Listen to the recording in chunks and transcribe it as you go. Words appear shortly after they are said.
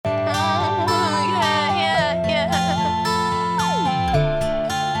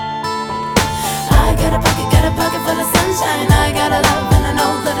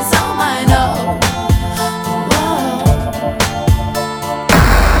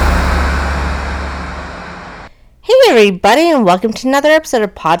everybody, and welcome to another episode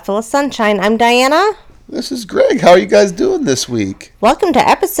of Pod Full of Sunshine. I'm Diana. This is Greg. How are you guys doing this week? Welcome to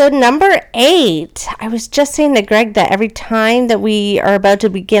episode number 8. I was just saying to Greg that every time that we are about to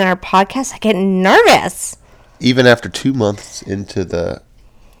begin our podcast, I get nervous. Even after 2 months into the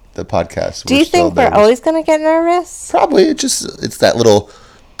podcast. Do you think we're always going to get nervous? Probably. It's that little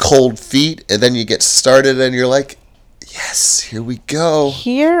cold feet, and then you get started, and you're like, yes, here we go.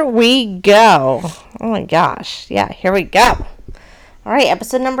 Here we go. Oh my gosh. Yeah, here we go. All right,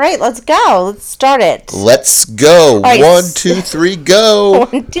 episode number 8. Let's go. Let's start it. Let's go. Right. 1, 2, 3, go.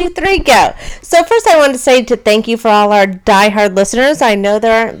 1, 2, 3, go. So first I wanted to say thank you for all our diehard listeners. I know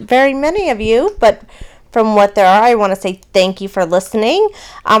there aren't very many of you, but from what there are, I want to say thank you for listening.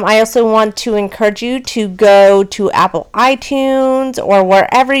 I also want to encourage you to go to Apple iTunes or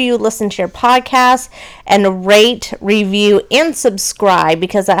wherever you listen to your podcast and rate, review, and subscribe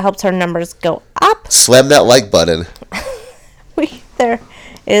because that helps our numbers go up. Slam that like button. There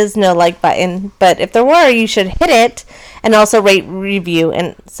is no like button, but if there were, you should hit it and also rate, review,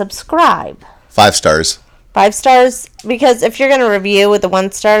 and subscribe. 5 stars. 5 stars, because if you're going to review with a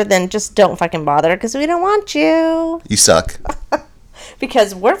 1 star, then just don't fucking bother, because we don't want you. You suck.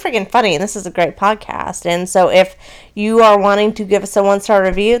 Because we're freaking funny, and this is a great podcast. And so if you are wanting to give us a 1 star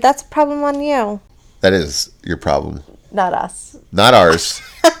review, that's a problem on you. That is your problem. Not us. Not ours.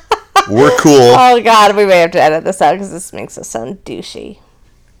 We're cool. Oh, God, we may have to edit this out, because this makes us sound douchey.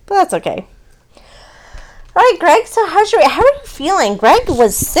 But that's okay. All right, Greg, so how are you feeling? Greg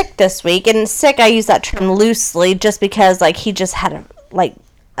was sick this week, and sick, I use that term loosely just because, he just had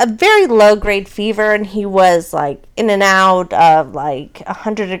a very low-grade fever, and he was, in and out of,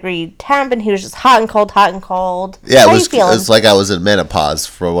 100-degree temp, and he was just hot and cold, hot and cold. Yeah, how are you feeling? It's like I was in menopause,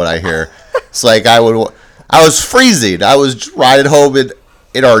 from what I hear. It's like I was freezing. I was riding home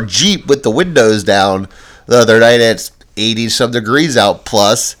in our Jeep with the windows down the other night, and it's 80-some degrees out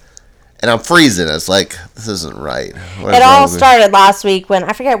plus. And I'm freezing. It's like, this isn't right. It all started last week when,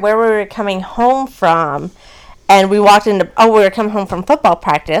 I forget where we were coming home from. And we walked into, we were coming home from football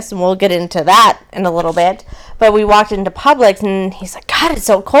practice. And we'll get into that in a little bit. But we walked into Publix and he's like, God, it's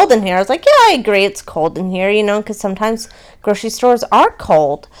so cold in here. I was like, yeah, I agree. It's cold in here, because sometimes grocery stores are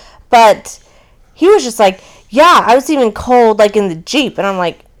cold. But he was just like, yeah, I was even cold, in the Jeep. And I'm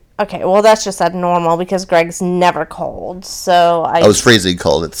like, okay, well, that's just abnormal because Greg's never cold. So I was freezing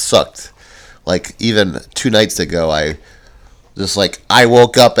cold. It sucked. Even 2 nights ago, I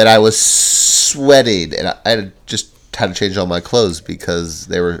woke up and I was sweating, and I just had to change all my clothes because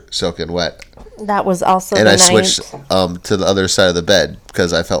they were soaking wet. That was also and the I night. switched to the other side of the bed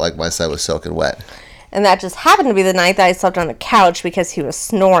because I felt like my side was soaking wet. And that just happened to be the night that I slept on the couch because he was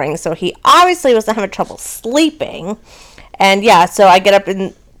snoring. So he obviously wasn't having trouble sleeping. And yeah, so I get up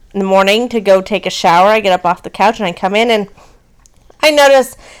in the morning to go take a shower. I get up off the couch and I come in and I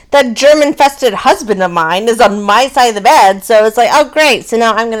notice that germ-infested husband of mine is on my side of the bed. So it's like, oh, great. So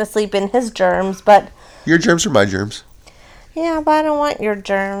now I'm going to sleep in his germs. But your germs are my germs. Yeah, but I don't want your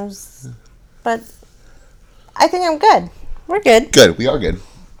germs. But I think I'm good. We're good. Good. We are good.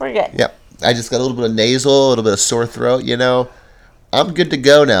 We're good. Yep. I just got a little bit of nasal, a little bit of sore throat, I'm good to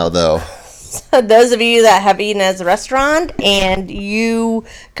go now, though. So those of you that have eaten at a restaurant and you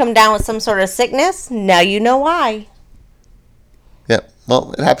come down with some sort of sickness, now you know why. Yeah,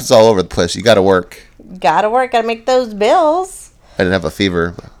 well, it happens all over the place. You got to work. Got to make those bills. I didn't have a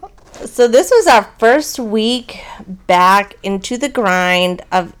fever. So this was our first week back into the grind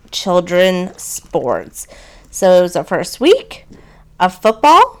of children sports. So it was our first week of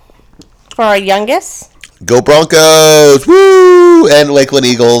football for our youngest. Go Broncos! Woo! And Lakeland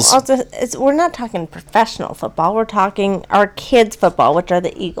Eagles. Also, we're not talking professional football. We're talking our kids' football, which are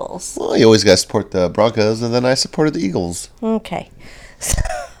the Eagles. Well, you always got to support the Broncos, and then I supported the Eagles. Okay.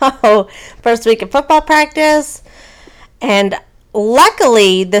 So, first week of football practice. And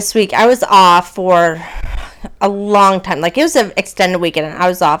luckily, this week, I was off for a long time. It was an extended weekend. I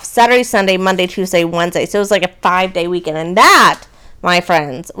was off Saturday, Sunday, Monday, Tuesday, Wednesday. So, it was like a 5-day weekend. And that, my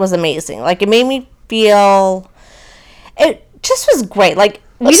friends, was amazing. It made me feel, it just was great.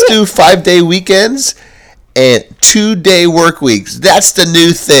 Let's do 5-day weekends and 2-day work weeks. That's the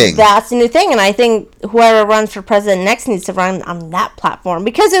new thing. That's the new thing. And I think whoever runs for president next needs to run on that platform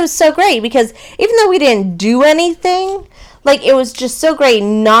because it was so great. Because even though we didn't do anything, it was just so great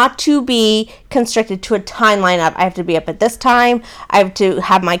not to be constricted to a timeline of I have to be up at this time. I have to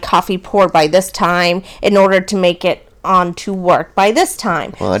have my coffee poured by this time in order to make it on to work by this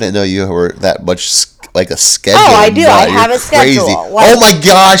time. Well, I didn't know you were that much a schedule. Oh, I do. I have a schedule. Oh my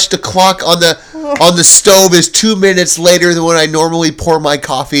gosh, the clock on the stove is 2 minutes later than when I normally pour my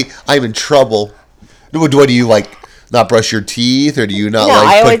coffee. I'm in trouble. What do you not brush your teeth, or do you not No, I put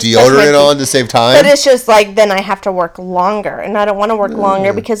always brush my deodorant teeth. on to save time? But it's just like then I have to work longer, and I don't want to work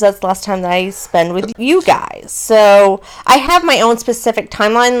longer because that's less time that I spend with you guys. So I have my own specific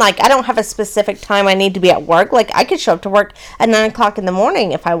timeline. Like I don't have a specific time I need to be at work. Like I could show up to work at 9:00 in the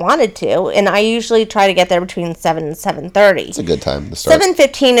morning if I wanted to, and I usually try to get there between 7 and 7:30. It's a good time to start.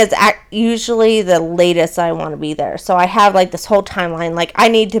 7:15 is usually the latest I want to be there. So I have like this whole timeline. Like I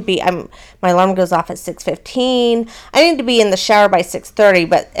need to be. My alarm goes off at 6:15. I need to be in the shower by 6:30.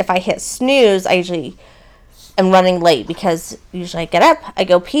 But if I hit snooze, I usually am running late because usually I get up, I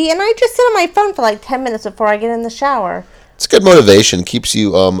go pee, and I just sit on my phone for like 10 minutes before I get in the shower. It's good motivation. Keeps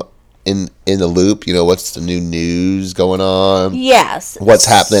you in the loop. You know, what's the new news going on? Yes. What's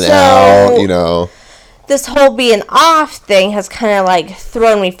happening out? You know. This whole being off thing has kind of like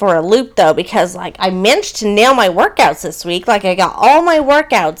thrown me for a loop though, because like I managed to nail my workouts this week. Like I got all my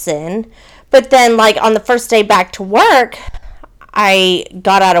workouts in, but then like on the first day back to work, I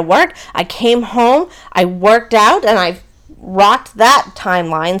got out of work, I came home, I worked out, and I rocked that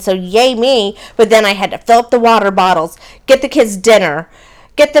timeline. So yay me. But then I had to fill up the water bottles, get the kids dinner,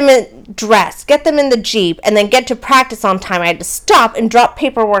 get them dressed, get them in the Jeep, and then get to practice on time. I had to stop and drop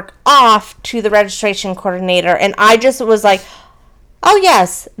paperwork off to the registration coordinator, and I just was like, oh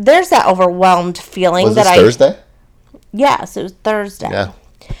yes, there's that overwhelmed feeling. Was this Thursday? Yes, it was Thursday. Yeah.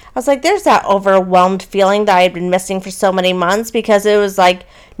 I was like, there's that overwhelmed feeling that I had been missing for so many months, because it was like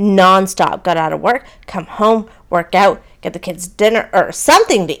nonstop. Got out of work, come home, work out, get the kids dinner or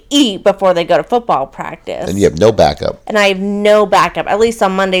something to eat before they go to football practice. And you have no backup. And I have no backup. At least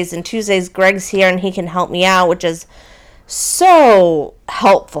on Mondays and Tuesdays, Greg's here and he can help me out, which is so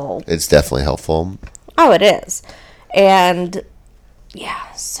helpful. It's definitely helpful. Oh, it is. And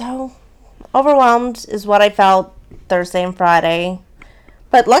yeah, so overwhelmed is what I felt Thursday and Friday.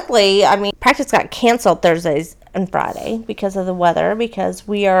 But luckily, I mean, practice got canceled Thursdays and Friday because of the weather, because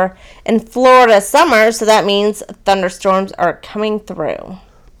we are in Florida summer, so that means thunderstorms are coming through.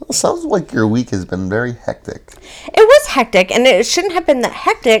 Well, sounds like your week has been very hectic. It was hectic, and it shouldn't have been that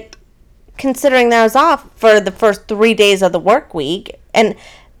hectic considering that I was off for the first 3 days of the work week. And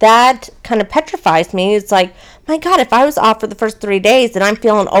that kind of petrifies me. It's like, my God, if I was off for the first 3 days and I'm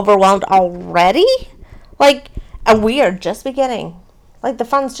feeling overwhelmed already, like, and we are just beginning. Like, the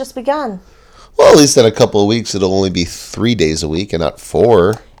fun's just begun. Well, at least in a couple of weeks, it'll only be 3 days a week and not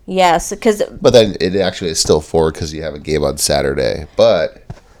 4. Yes, because... But then it actually is still 4 because you have a game on Saturday. But...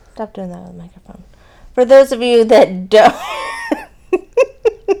 Stop doing that with the microphone. For those of you that don't...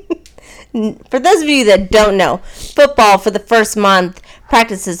 For those of you that don't know, football for the first month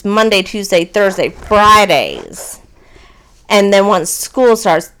practices Monday, Tuesday, Thursday, Fridays. And then once school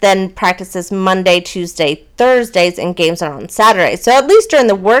starts, then practices Monday, Tuesday, Thursdays, and games are on Saturdays. So at least during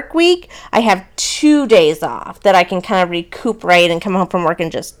the work week, I have 2 days off that I can kind of recuperate and come home from work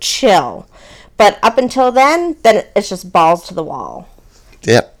and just chill. But up until then it's just balls to the wall.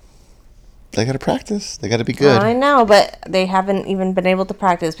 Yep. They got to practice. They got to be good. I know, but they haven't even been able to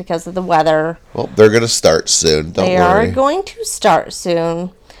practice because of the weather. Well, they're going to start soon. Don't worry. They are going to start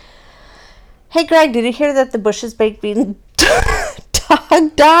soon. Hey, Greg, did you hear that the Bush's Baked Bean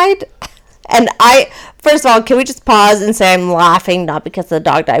dog died? And first of all, can we just pause and say I'm laughing, not because the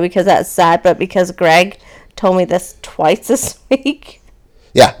dog died, because that's sad, but because Greg told me this twice this week.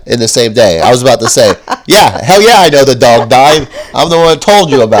 Yeah, in the same day. I was about to say, yeah, hell yeah, I know the dog died. I'm the one that told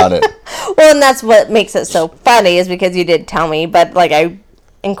you about it. Well, and that's what makes it so funny, is because you did tell me, but like I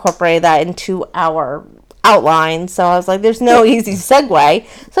incorporated that into our outline, so I was like, there's no easy segue.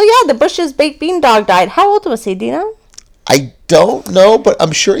 So yeah, the Bush's Baked Bean dog died. How old was he, do you know? I don't know, but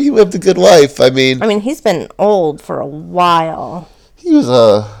I'm sure he lived a good life. I mean, he's been old for a while. He was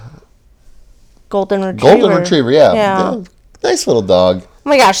a golden retriever, yeah. Nice little dog. Oh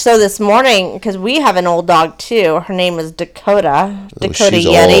my gosh, so this morning, because we have an old dog too, her name is Dakota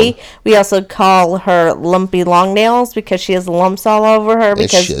Yeti. Old. We also call her Lumpy Long Nails because she has lumps all over her.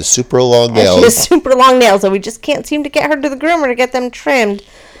 Because she has super long nails. She has super long nails, so we just can't seem to get her to the groomer to get them trimmed.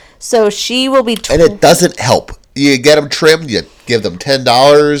 So she will be... And it doesn't help. You get them trimmed, you give them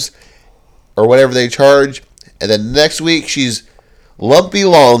 $10 or whatever they charge, and then next week she's Lumpy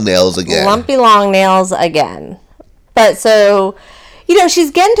Long Nails again. Lumpy Long Nails again. But so...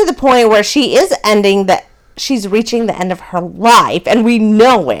 she's getting to the point where she's reaching the end of her life, and we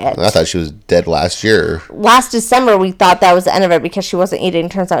know it. I thought she was dead last year. Last December, we thought that was the end of it because she wasn't eating.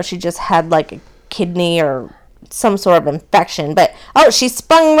 Turns out she just had like a kidney or some sort of infection. But, she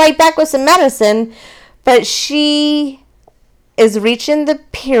sprung right back with some medicine. But she is reaching the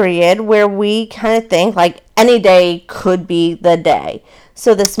period where we kind of think like any day could be the day.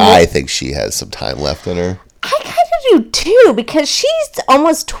 So this I think she has some time left in her. I kind of do too, because she's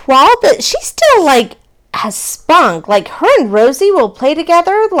almost 12, but she still, like, has spunk. Like, her and Rosie will play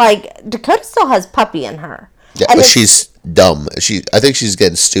together. Like, Dakota still has puppy in her. Yeah, and but she's dumb. I think she's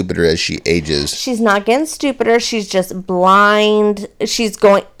getting stupider as she ages. She's not getting stupider. She's just blind. She's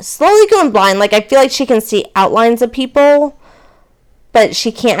slowly going blind. Like, I feel like she can see outlines of people, but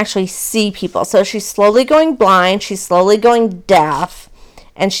she can't actually see people. So she's slowly going blind. She's slowly going deaf.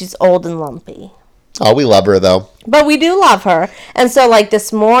 And she's old and lumpy. Oh, we love her, though. But we do love her. And so, like,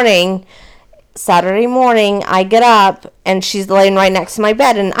 this morning, Saturday morning, I get up, and she's laying right next to my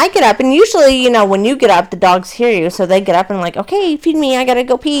bed. And I get up, and usually, when you get up, the dogs hear you. So they get up and like, okay, feed me. I got to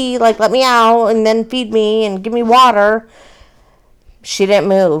go pee. Like, let me out, and then feed me and give me water. She didn't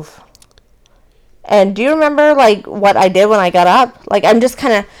move. And do you remember, like, what I did when I got up? Like, I'm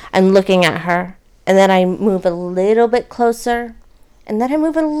looking at her. And then I move a little bit closer. And then I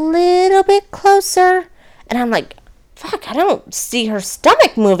move a little bit closer. And I'm like, fuck, I don't see her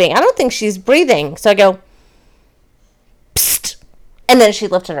stomach moving. I don't think she's breathing. So I go, psst. And then she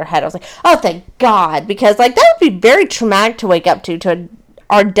lifted her head. I was like, oh, thank God. Because, like, that would be very traumatic to wake up to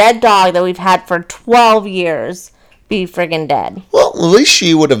our dead dog that we've had for 12 years be friggin' dead. Well, at least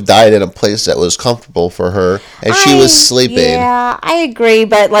she would have died in a place that was comfortable for her, and she was sleeping. Yeah, I agree,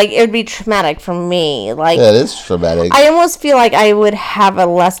 but, like, it would be traumatic for me. Like, yeah, it is traumatic. I almost feel like I would have a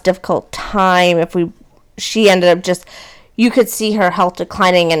less difficult time if she ended up just, you could see her health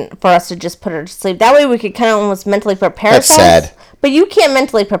declining, and for us to just put her to sleep. That way we could kind of almost mentally prepare That's ourselves. sad. But you can't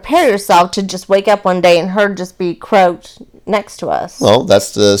mentally prepare yourself to just wake up one day and her just be croaked next to us. Well,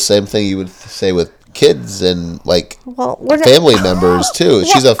 that's the same thing you would say with kids and, like, we're family members, too.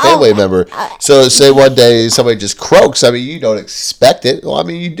 She's a family member. So, say one day somebody just croaks. I mean, you don't expect it. Well, I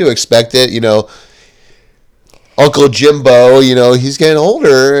mean, you do expect it, Uncle Jimbo, he's getting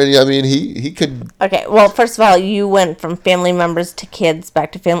older, and I mean, he could. Okay, well, first of all, you went from family members to kids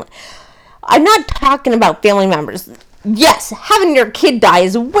back to family. I'm not talking about family members. Yes, having your kid die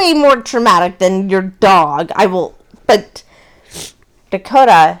is way more traumatic than your dog. But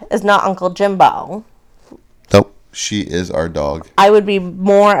Dakota is not Uncle Jimbo. Nope, she is our dog. I would be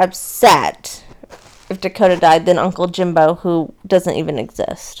more upset if Dakota died than Uncle Jimbo, who doesn't even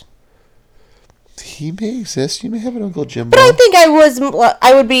exist. He may exist. You may have an Uncle Jimbo. But I think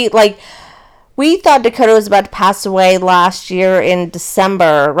I would be like, we thought Dakota was about to pass away last year in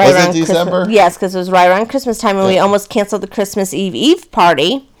December. Right around December? Christmas. Yes, because it was right around Christmas time, and we almost canceled the Christmas Eve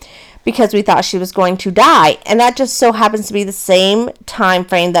party because we thought she was going to die. And that just so happens to be the same time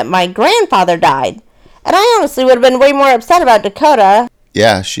frame that my grandfather died. And I honestly would have been way more upset about Dakota.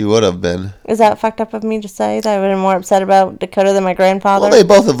 Yeah, she would have been. Is that fucked up of me to say that I would have been more upset about Dakota than my grandfather? Well, they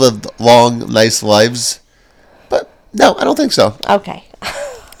both have lived long, nice lives. But no, I don't think so. Okay.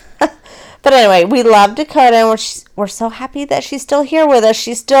 But anyway, we love Dakota, and we're so happy that she's still here with us.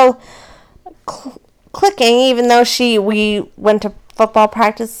 She's still clicking, even though we went to football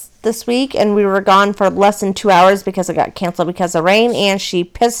practice this week, and we were gone for less than 2 hours because it got canceled because of rain, and she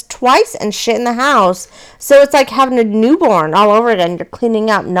pissed twice and shit in the house. So it's like having a newborn all over again. You're cleaning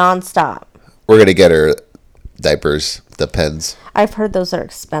up nonstop. We're going to get her diapers, Depends. I've heard those are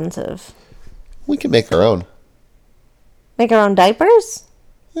expensive. We can make our own. Make our own diapers?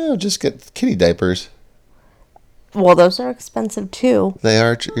 Yeah, just get kitty diapers. Well, those are expensive too. They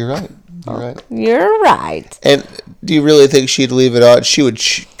are. You're right. You're right. You're right. And do you really think she'd leave it on? She would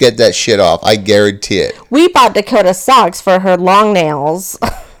get that shit off. I guarantee it. We bought Dakota socks for her long nails,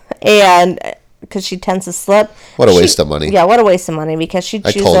 and because she tends to slip. What a waste of money. Yeah, what a waste of money, because she'd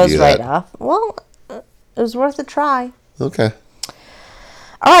chew those right off. Well, it was worth a try. Okay.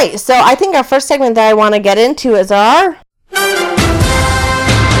 All right, so I think our first segment that I want to get into is our...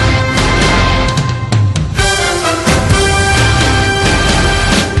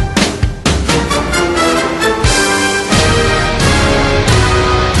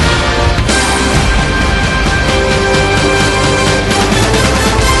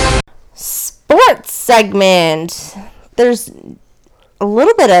 sports segment. There's a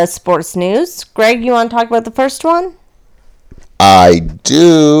little bit of sports news. Greg, you want to talk about the first one? I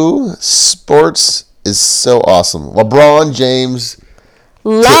do. Sports is so awesome. LeBron James.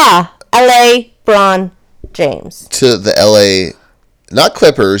 LeBron James. To the LA, not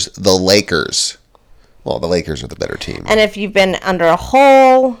Clippers, the Lakers. Well, the Lakers are the better team. And if you've been under a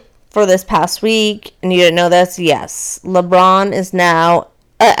hole for this past week and you didn't know this, yes, LeBron is now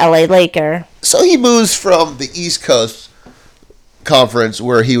a LA Laker. So he moves from the East Coast Conference,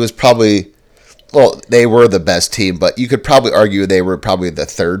 where he was probably, well, they were the best team, but you could probably argue they were probably the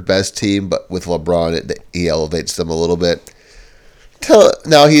third best team, but with LeBron, he elevates them a little bit.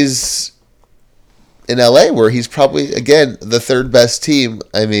 Now he's in LA, where he's probably, again, the third best team.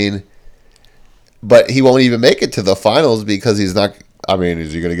 I mean, but he won't even make it to the finals because he's not. I mean,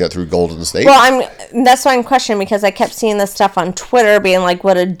 is he going to get through Golden State? Well, that's why I'm questioning, because I kept seeing this stuff on Twitter being like,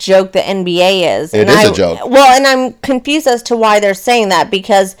 what a joke the NBA is. It is a joke. Well, and I'm confused as to why they're saying that,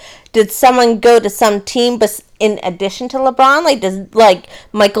 because did someone go to some team in addition to LeBron? Like, does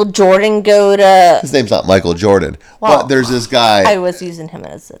Michael Jordan go to... His name's not Michael Jordan. Well, but there's this guy... I was using him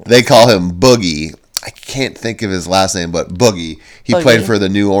as... They call him Boogie. I can't think of his last name, but Boogie. He played for the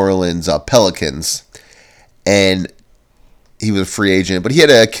New Orleans Pelicans. And... he was a free agent, but he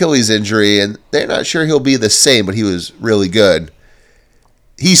had an Achilles injury, and they're not sure he'll be the same, but he was really good.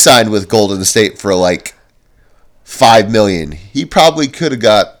 He signed with Golden State for like $5 million. He probably could have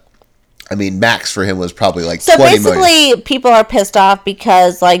got, I mean, max for him was probably like $20 million. So basically, people are pissed off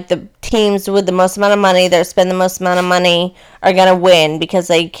because like the teams with the most amount of money, that spend the most amount of money, are going to win because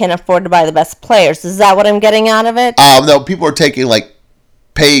they can afford to buy the best players. Is that what I'm getting out of it? No, people are taking like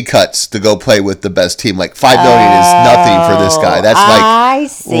pay cuts to go play with the best team. Like $5 million is nothing for this guy. That's like, I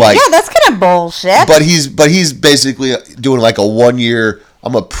see. Yeah, that's kind of bullshit. But he's basically doing like a 1 year,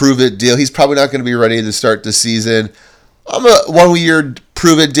 I'm a prove it deal. He's probably not going to be ready to start the season. I'm a 1 year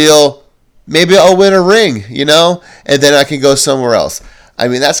prove it deal. Maybe I'll win a ring, and then I can go somewhere else. I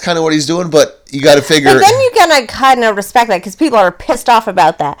mean, that's kind of what he's doing, but you got to figure... But then you got to kind of respect that, because people are pissed off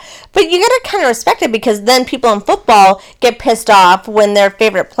about that. But you got to kind of respect it, because then people in football get pissed off when their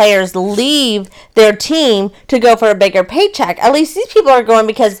favorite players leave their team to go for a bigger paycheck. At least these people are going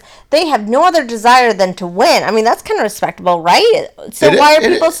because they have no other desire than to win. I mean, that's kind of respectable, right? So why are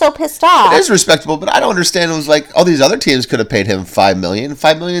people so pissed off? It is respectable, but I don't understand. It was like all these other teams could have paid him $5 million.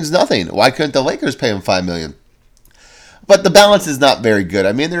 $5 million is nothing. Why couldn't the Lakers pay him $5 million? But the balance is not very good.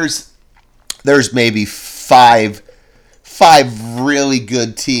 I mean, there's maybe five really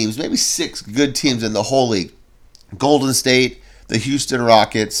good teams, maybe 6 good teams in the whole league. Golden State, the Houston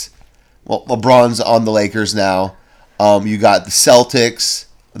Rockets. Well, LeBron's on the Lakers now. You got the Celtics.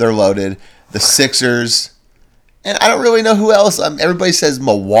 They're loaded. The Sixers. And I don't really know who else. Everybody says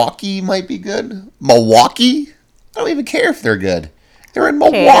Milwaukee might be good. Milwaukee? I don't even care if they're good. They're in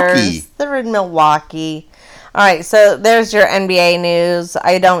Milwaukee. They're in Milwaukee. All right, so there's your NBA news.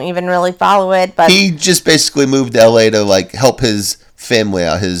 I don't even really follow it, but he just basically moved to LA to like help his family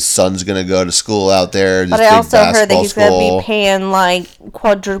out. His son's gonna go to school out there. But I also heard that he's gonna be paying like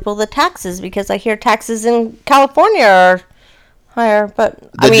quadruple the taxes, because I hear taxes in California are higher. But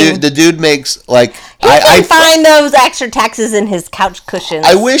the dude makes like I find those extra taxes in his couch cushions.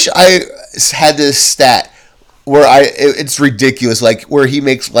 I wish I had this stat where it's ridiculous, like where he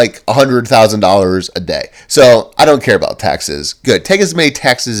makes like $100,000 a day. So I don't care about taxes. Good, take as many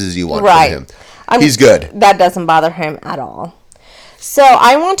taxes as you want from him. He's good. That doesn't bother him at all. So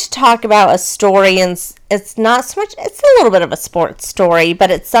I want to talk about a story, and it's not so much. It's a little bit of a sports story, but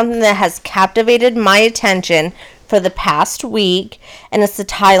it's something that has captivated my attention for the past week, and it's the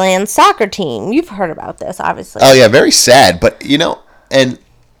Thailand soccer team. You've heard about this, obviously. Oh yeah, very sad, but and.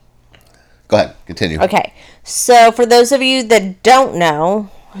 Go ahead, continue. Okay, so for those of you that don't know,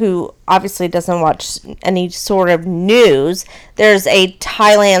 who obviously doesn't watch any sort of news, there's a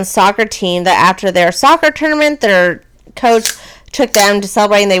Thailand soccer team that after their soccer tournament, their coach took them to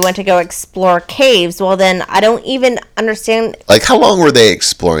celebrate and they went to go explore caves. Well, then I don't even understand. Like, how long were they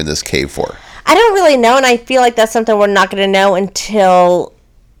exploring this cave for? I don't really know, and I feel like that's something we're not going to know until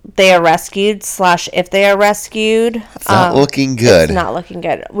they are rescued / if they are rescued. It's not looking good. It's not looking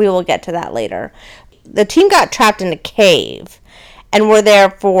good. We will get to that later. The team got trapped in a cave and were there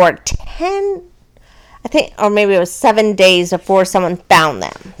for 10, I think, or maybe it was 7 days before someone found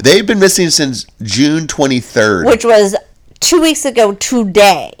them. They've been missing since June 23rd. Which was 2 weeks ago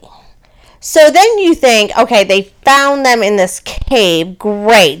today. So then you think, okay, they found them in this cave.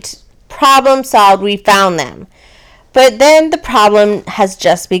 Great. Problem solved. We found them. But then the problem has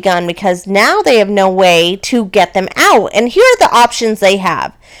just begun, because now they have no way to get them out. And here are the options they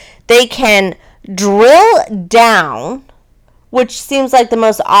have. They can drill down, which seems like the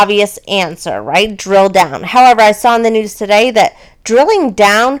most obvious answer, right? Drill down. However, I saw in the news today that drilling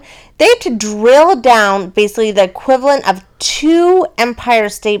down, they have to drill down basically the equivalent of 2 Empire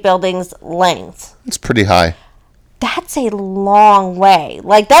State Buildings lengths. It's pretty high. That's a long way.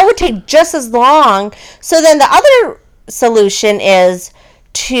 Like, that would take just as long. So then the other solution is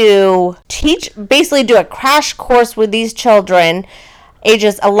to basically do a crash course with these children,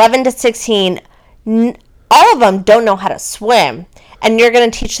 ages 11 to 16. All of them don't know how to swim, and you're going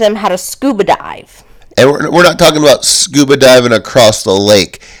to teach them how to scuba dive. And we're not talking about scuba diving across the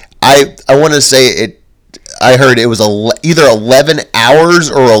lake. I want to say I heard it was either 11 hours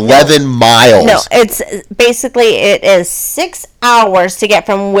or 11 miles. No, it's basically it is 6 hours to get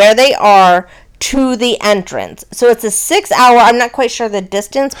from where they are to the entrance. So it's a 6 hour. I'm not quite sure the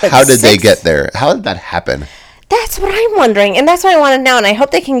distance, but how did they get there? How did that happen? That's what I'm wondering, and that's what I want to know. And I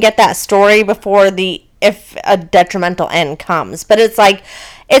hope they can get that story before if a detrimental end comes. But it's like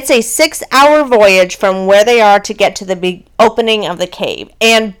it's a 6 hour voyage from where they are to get to the big opening of the cave.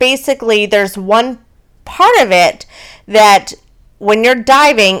 And basically, there's one part of it that when you're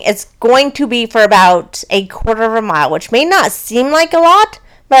diving, it's going to be for about a quarter of a mile, which may not seem like a lot,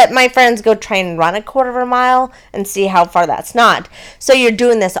 but my friends go try and run a quarter of a mile and see how far that's not. So you're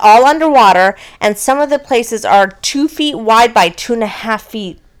doing this all underwater, and some of the places are 2 feet wide by 2.5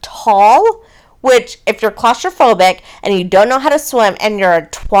 feet tall, which if you're claustrophobic and you don't know how to swim and you're a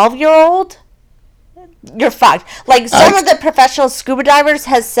 12-year-old, you're fucked. Like some of the professional scuba divers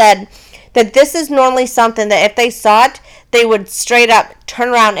has said that this is normally something that if they saw it, they would straight up turn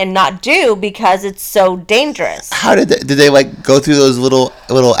around and not do because it's so dangerous. How did they like go through those little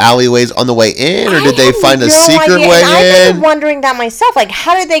alleyways on the way in, or did they find a secret way in? I've been wondering that myself. Like,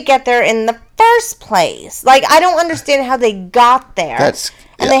 how did they get there in the first place? Like, I don't understand how they got there.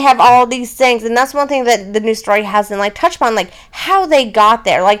 And they have all these things, and that's one thing that the news story hasn't like touched upon, like how they got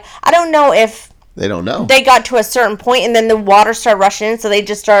there. Like, I don't know if they don't know. They got to a certain point, and then the water started rushing in, so they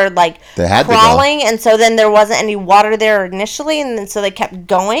just started like crawling, and so then there wasn't any water there initially, and then so they kept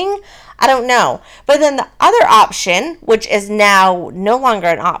going. I don't know. But then the other option, which is now no longer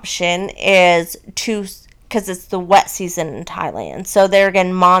an option, is because it's the wet season in Thailand. So they're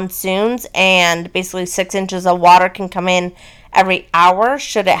getting monsoons, and basically 6 inches of water can come in every hour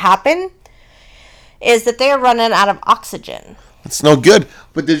should it happen, is that they're running out of oxygen. It's no good.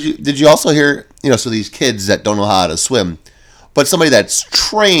 But did you also hear, so these kids that don't know how to swim, but somebody that's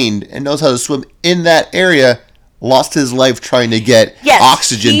trained and knows how to swim in that area lost his life trying to get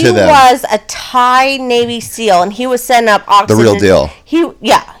oxygen to them. He was a Thai Navy SEAL, and he was setting up oxygen. The real deal.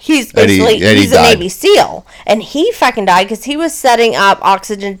 He's basically he's a Navy SEAL, and he fucking died because he was setting up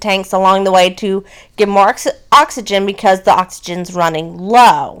oxygen tanks along the way to get more oxygen because the oxygen's running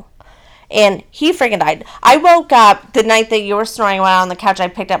low. And he freaking died. I woke up the night that you were snoring around on the couch. I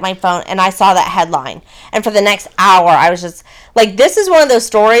picked up my phone and I saw that headline. And for the next hour, I was just like, this is one of those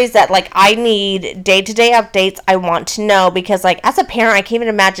stories that like I need day-to-day updates. I want to know because like as a parent, I can't even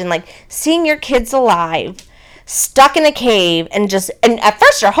imagine like seeing your kids alive, stuck in a cave, and at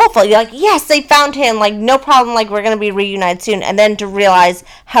first you're hopeful. You're like, yes, they found him. Like no problem. Like we're gonna be reunited soon. And then to realize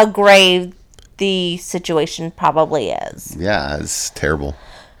how grave the situation probably is. Yeah, it's terrible.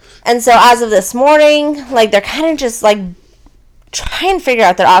 And so as of this morning, like they're kind of just like trying to figure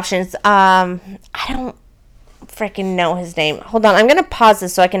out their options. I don't freaking know his name. Hold on, I'm gonna pause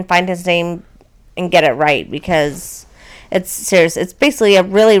this so I can find his name and get it right because it's serious. It's basically a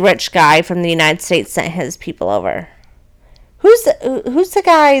really rich guy from the United States sent his people over. Who's the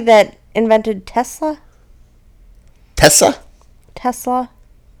guy that invented Tesla? Tesla?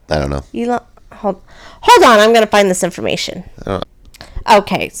 I don't know. Elon. Hold on, I'm gonna find this information.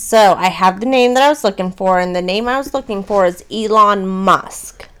 Okay, so I have the name that I was looking for, and the name I was looking for is Elon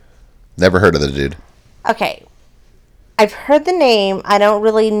Musk. Never heard of the dude. Okay, I've heard the name. I don't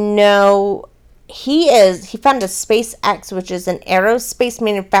really know. He founded SpaceX, which is an aerospace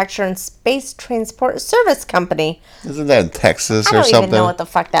manufacturer and space transport service company. Isn't that in Texas or something? I don't even know what the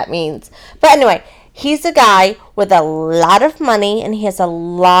fuck that means. But anyway, he's a guy with a lot of money, and he has a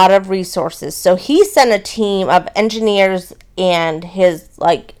lot of resources. So he sent a team of engineers and his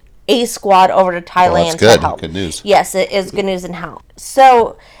like A squad over to Thailand to help. Good news. Yes, it is good news and help.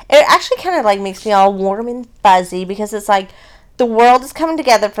 So it actually kind of like makes me all warm and fuzzy because it's like the world is coming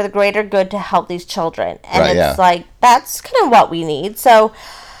together for the greater good to help these children, and it's like that's kind of what we need. So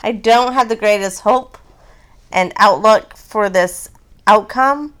I don't have the greatest hope and outlook for this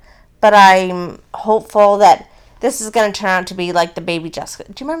outcome, but I'm hopeful that this is going to turn out to be like the Baby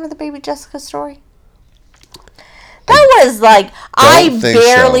Jessica. Do you remember the Baby Jessica story? That was like, I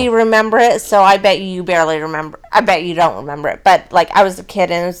barely remember it, so I bet you barely remember. I bet you don't remember it. But, like, I was a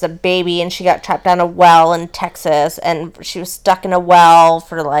kid, and it was a baby, and she got trapped down a well in Texas, and she was stuck in a well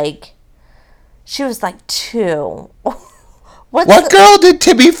for, like, she was, like, 2. What girl did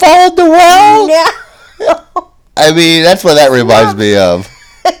Timmy fall in the well? Yeah. I mean, that's what that reminds me of.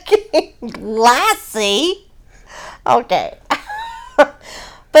 Lassie. Okay.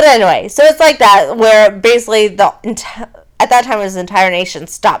 But anyway, so it's like that, where basically at that time, his entire nation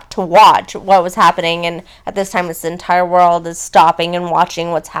stopped to watch what was happening, and at this time, this entire world is stopping and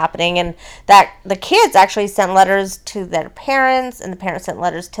watching what's happening, and that the kids actually sent letters to their parents, and the parents sent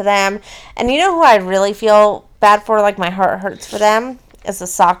letters to them. And you know who I really feel bad for, like my heart hurts for them, is the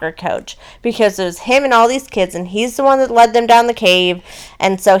soccer coach, because it was him and all these kids, and he's the one that led them down the cave.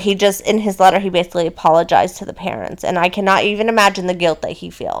 And so he just, in his letter, he basically apologized to the parents, and I cannot even imagine the guilt that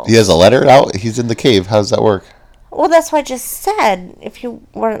he feels. He has a letter out? He's in the cave. How does that work? Well, that's what I just said, if you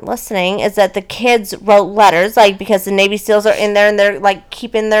weren't listening, is that the kids wrote letters, like, because the Navy SEALs are in there, and they're, like,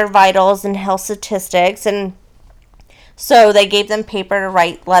 keeping their vitals and health statistics, and so they gave them paper to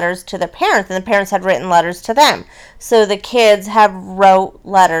write letters to their parents, and the parents had written letters to them. So the kids have wrote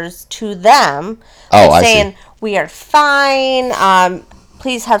letters to them, saying, we are fine,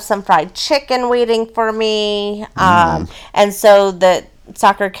 please have some fried chicken waiting for me, and so the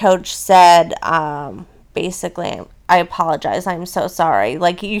soccer coach said, basically, I apologize, I'm so sorry.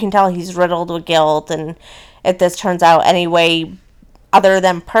 Like, you can tell he's riddled with guilt, and if this turns out any way other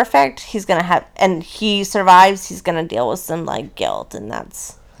than perfect, he's gonna have, and he survives, he's gonna deal with some, like, guilt, and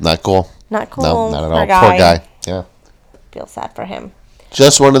that's not cool. Not cool. No, not at all. Poor guy. Yeah. Feel sad for him.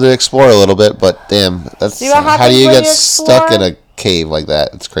 Just wanted to explore a little bit, but damn, that's how do you get stuck in a cave like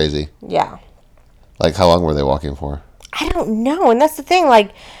that? It's crazy. Yeah. Like, how long were they walking for? I don't know, and that's the thing,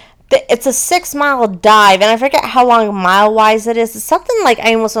 like, it's a 6-mile dive, and I forget how long mile-wise it is. It's something like,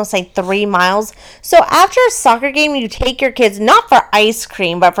 I almost want to say 3 miles. So after a soccer game, you take your kids, not for ice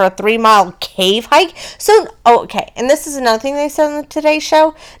cream, but for a 3-mile cave hike. So, okay, and this is another thing they said on the Today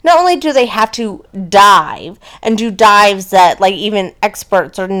Show. Not only do they have to dive, and do dives that, like, even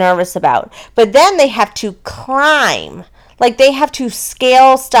experts are nervous about, but then they have to climb. Like, they have to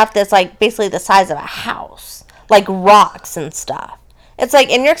scale stuff that's, like, basically the size of a house. Like, rocks and stuff. It's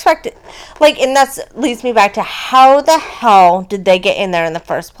like, and you're expected, like, and that leads me back to how the hell did they get in there in the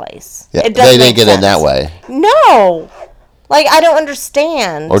first place? Yeah, they didn't get in that way. No. Like, I don't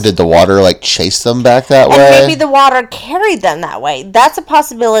understand. Or did the water, like, chase them back that way? And maybe the water carried them that way. That's a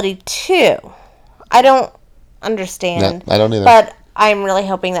possibility, too. I don't understand. No, I don't either. But I'm really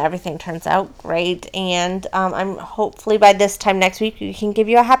hoping that everything turns out great. And I'm hopefully by this time next week, we can give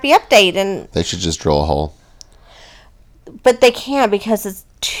you a happy update. And they should just drill a hole. But they can't, because it's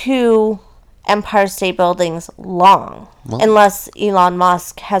 2 Empire State Buildings long. Well, unless Elon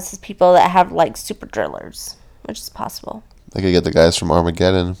Musk has his people that have, like, super drillers, which is possible. They could get the guys from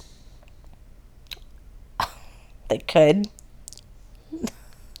Armageddon. They could.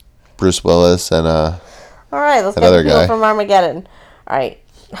 Bruce Willis and all right, let's get the people from Armageddon. All right.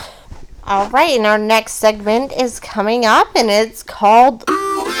 All right, and our next segment is coming up, and it's called...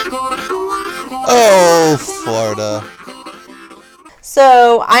 Oh, Florida.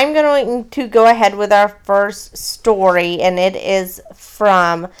 So I'm going to go ahead with our first story, and it is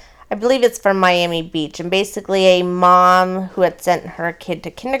from, I believe it's from Miami Beach, and basically a mom who had sent her kid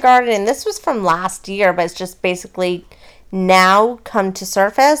to kindergarten, and this was from last year, but it's just basically now come to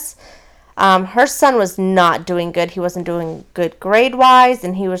surface. Her son was not doing good. He wasn't doing good grade-wise,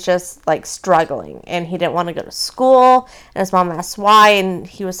 and he was just, like, struggling, and he didn't want to go to school, and his mom asked why, and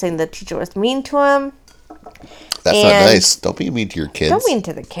he was saying the teacher was mean to him. That's not nice. Don't be mean to your kids. Don't be mean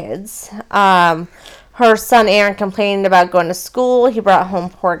to the kids. Her son Aaron complained about going to school. He brought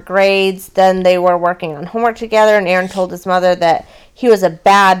home poor grades. Then they were working on homework together, and Aaron told his mother that he was a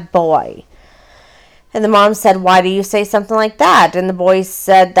bad boy. And the mom said, why do you say something like that? And the boy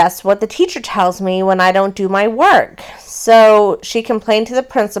said, that's what the teacher tells me when I don't do my work. So she complained to the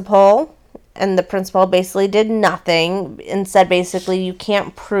principal, and the principal basically did nothing and said basically you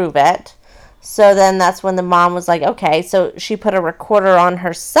can't prove it. So then that's when the mom was like, okay. So she put a recorder on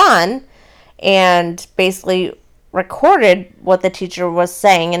her son and basically recorded what the teacher was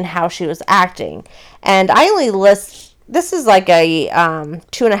saying and how she was acting. And I only this is like a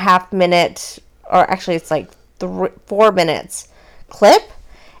 2.5 minute, or actually it's like 4 minutes clip.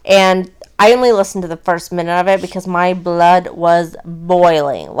 And I only listened to the first minute of it because my blood was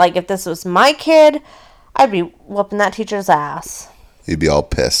boiling. Like, if this was my kid, I'd be whooping that teacher's ass. You'd be all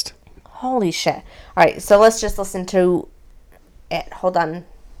pissed. Holy shit. All right, so let's just listen to it. Hold on.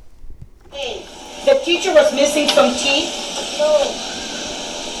 Hey, the teacher was missing some teeth? No.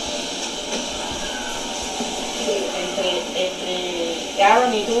 Entre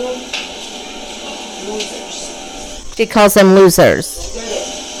Aaron y tú, losers. She calls them losers.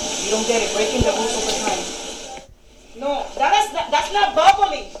 You don't get it. Breaking the rules over time. No, that's not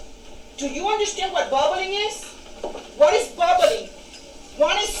bubbling. Do you understand what bubbling is? What is bubbling?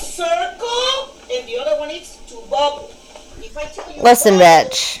 One is circle, and the other one is to bubble. If I tell you listen, bubble,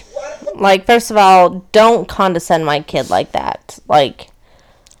 bitch. Like, first of all, don't condescend my kid like that. Like,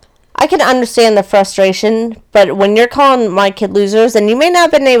 I can understand the frustration, but when you're calling my kid losers, and you may not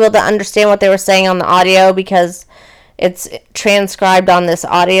have been able to understand what they were saying on the audio because it's transcribed on this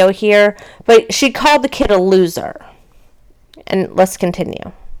audio here, but she called the kid a loser. And let's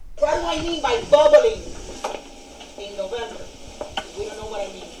continue. What do I mean by bubbling in November? We don't know what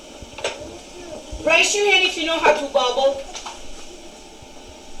I mean. Raise your hand if you know how to bubble.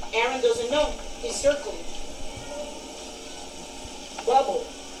 Aaron doesn't know. He's circling. Bubble.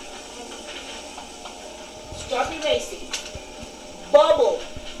 Stop erasing. Bubble.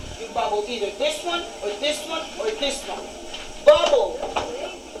 You bubble either this one or this one or this one. Bubble.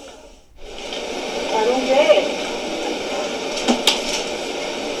 I don't get it.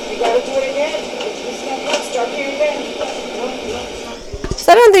 You gotta do it again. It's not up. Start here again. No.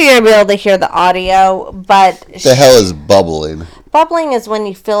 So I don't think you're going to be able to hear the audio, but... The hell is bubbling? Bubbling is when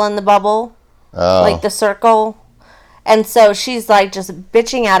you fill in the bubble, like the circle. And so she's like just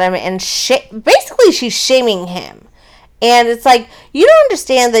bitching at him and basically she's shaming him. And it's like, you don't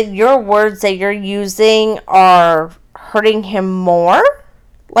understand that your words that you're using are hurting him more?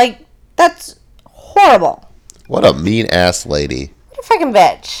 Like, that's horrible. What a mean ass lady. What a fucking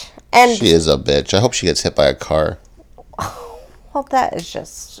bitch. And She is a bitch. I hope she gets hit by a car. well, that is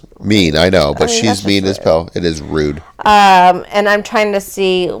just... Mean, I know, but I mean, she's that's mean just as hell. It is rude. And I'm trying to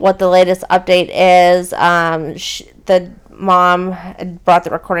see what the latest update is. The mom had brought the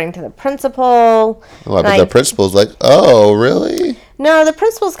recording to the principal. Well, but the principal's like, oh, really? No, the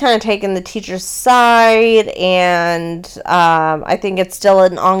principal's kind of taking the teacher's side, and I think it's still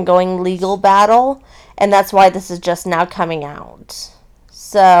an ongoing legal battle, and that's why this is just now coming out.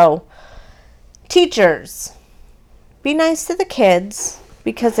 So, teachers, be nice to the kids,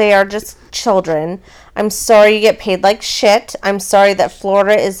 because they are just children. I'm sorry you get paid like shit. I'm sorry that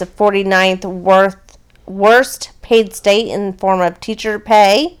Florida is the 49th worst paid state in the form of teacher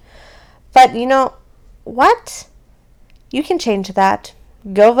pay. But you know what? You can change that.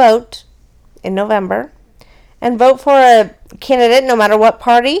 Go vote in November and vote for a candidate, no matter what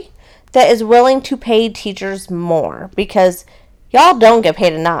party, that is willing to pay teachers more, because y'all don't get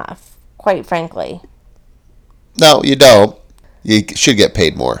paid enough, quite frankly. No, you don't. You should get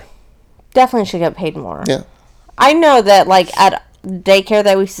paid more. Definitely should get paid more. Yeah. I know that, like, at daycare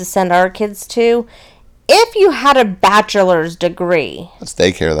that we used to send our kids to, if you had a bachelor's degree... That's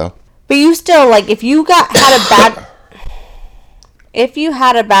daycare, though. But you still, like, if you had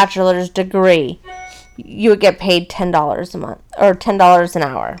a bachelor's degree, you would get paid $10 a month, or $10 an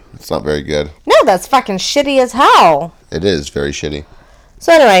hour. It's not very good. No, that's fucking shitty as hell. It is very shitty.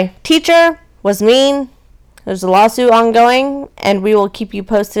 So anyway, teacher was mean. There's a lawsuit ongoing, and we will keep you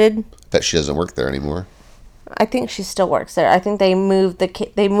posted. Bet she doesn't work there anymore. I think she still works there. I think they moved the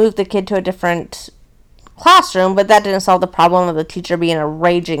kid to a different classroom, but that didn't solve the problem of the teacher being a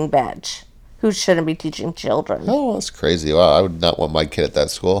raging bitch who shouldn't be teaching children. Oh, that's crazy. Wow, I would not want my kid at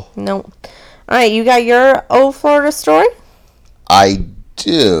that school. Nope. All right, you got your old Florida story? I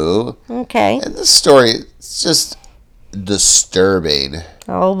do. Okay. And this story is just disturbing.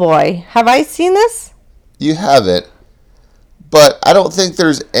 Oh boy. Have I seen this? You have it, but I don't think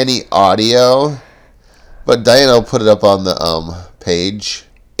there's any audio. But Diana will put it up on the page.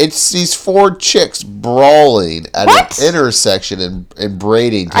 It's these 4 chicks brawling at an intersection in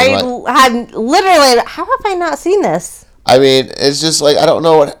Bradenton. I had literally... How have I not seen this? I mean, it's just like, I don't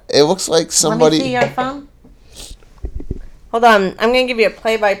know what... It looks like somebody... Let me see your phone. Hold on. I'm going to give you a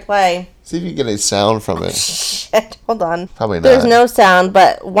play-by-play. See if you get any sound from it. Shit. Hold on. Probably not. There's no sound,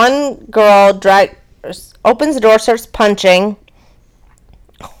 but one girl opens the door, starts punching.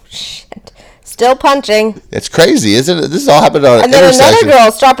 Oh, shit. Still punching. It's crazy, isn't it? This all happened on an intersection. And then intersection. another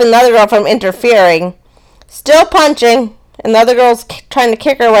girl stopping another girl from interfering. Still punching. And the other girl's trying to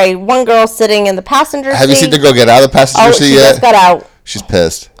kick her away. One girl sitting in the passenger seat. Have you seen the girl get out of the passenger seat yet? She just got out. She's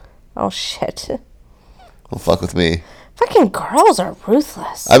pissed. Oh, shit. Don't fuck with me. Fucking girls are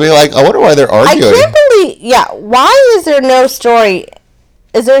ruthless. I mean, like, I wonder why they're arguing. I can't believe... Yeah, why is there no story?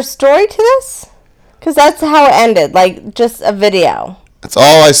 Is there a story to this? Because that's how it ended. Like, just a video. That's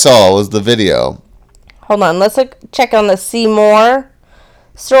all I saw was the video. Hold on. Let's check on the Seymour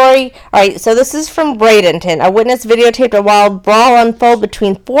story. All right, so this is from Bradenton. A witness videotaped a wild brawl unfold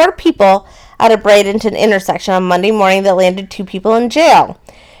between 4 people at a Bradenton intersection on Monday morning that landed 2 people in jail.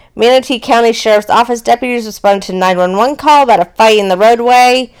 Manatee County Sheriff's Office deputies responded to a 911 call about a fight in the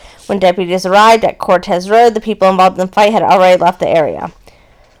roadway. When deputies arrived at Cortez Road, the people involved in the fight had already left the area.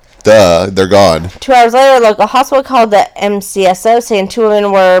 Duh, they're gone. 2 hours later, a local hospital called the MCSO, saying 2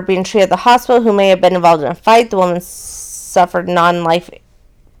 women were being treated at the hospital who may have been involved in a fight. The woman suffered non-life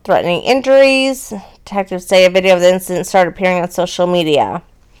threatening injuries. Detectives say a video of the incident started appearing on social media.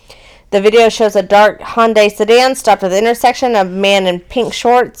 The video shows a dark Hyundai sedan stopped at the intersection. A man in pink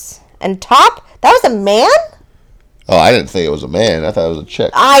shorts and top. That was a man? Oh, I didn't think it was a man. I thought it was a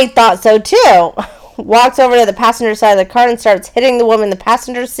chick. I thought so too. Walks over to the passenger side of the car and starts hitting the woman in the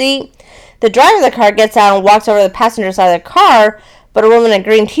passenger seat. The driver of the car gets out and walks over to the passenger side of the car, but a woman in a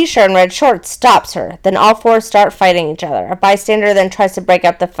green t-shirt and red shorts stops her. Then all four start fighting each other. A bystander then tries to break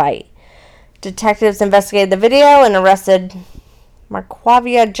up the fight. Detectives investigated the video and arrested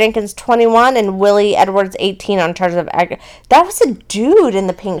Marquavia Jenkins, 21, and Willie Edwards, 18, on charges of aggravated. That was a dude in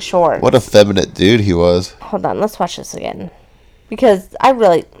the pink shorts. What a feminine dude he was. Hold on, let's watch this again. Because I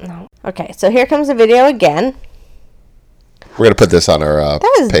really... No. Okay, so here comes the video again. We're going to put this on our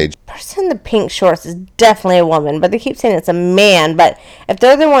page. The person in the pink shorts is definitely a woman, but they keep saying it's a man. But if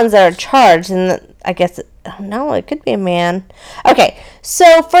they're the ones that are charged, then I guess... no, it could be a man. Okay,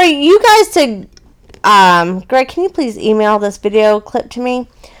 so for you guys to... Greg, can you please email this video clip to me?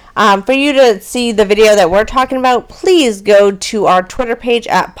 For you to see the video that we're talking about, please go to our Twitter page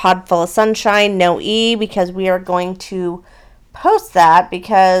at Podful of Sunshine, no E, because we are going to post that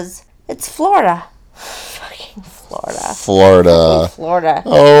because it's Florida. Fucking Florida. Florida. Florida.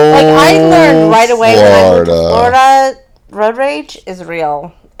 Oh, like, I learned right away when I moved to Florida. Florida, road rage is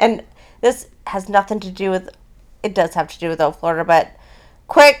real. And this has nothing to do with... It does have to do with Florida, but...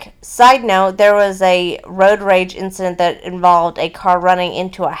 Quick side note, there was a road rage incident that involved a car running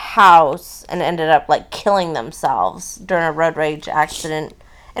into a house and ended up, killing themselves during a road rage accident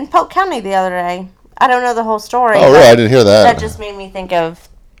in Polk County the other day. I don't know the whole story. Oh, really? I didn't hear that. That just made me think of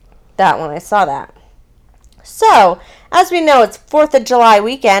that when I saw that. So, as we know, it's 4th of July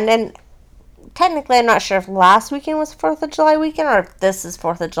weekend, and technically I'm not sure if last weekend was 4th of July weekend or if this is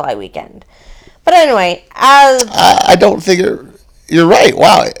 4th of July weekend. But anyway, I don't think you're right.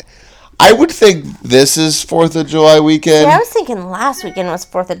 Wow. I would think this is 4th of July weekend. Yeah, I was thinking last weekend was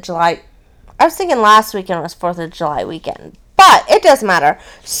 4th of July. I was thinking last weekend was 4th of July weekend. But it doesn't matter.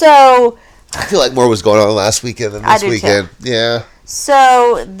 So... I feel like more was going on last weekend than this weekend. Too. Yeah.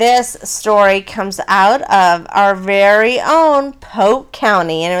 So this story comes out of our very own Polk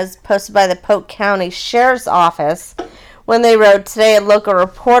County. And it was posted by the Polk County Sheriff's Office. When they wrote, today a local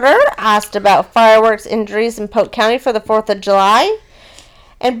reporter asked about fireworks injuries in Polk County for the 4th of July.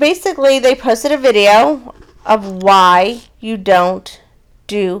 And basically they posted a video of why you don't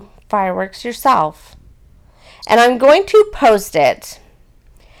do fireworks yourself. And I'm going to post it.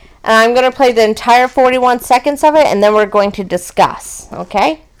 And I'm going to play the entire 41 seconds of it, and then we're going to discuss.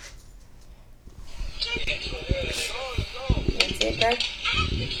 Okay? Can you see it, Greg?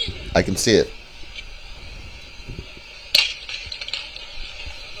 I can see it.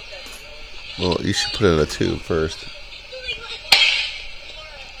 Well, you should put it in a tube first.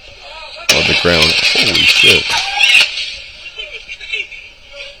 On the ground. Holy shit.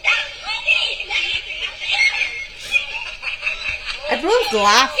 Everyone's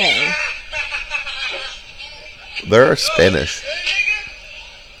laughing. They're Spanish.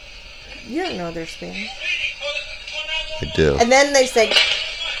 You don't know they're Spanish. I do. And then they say...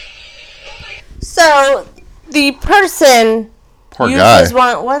 So, the person... Poor guy.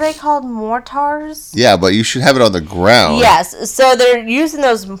 What are they called? Mortars? Yeah, but you should have it on the ground. Yes. So they're using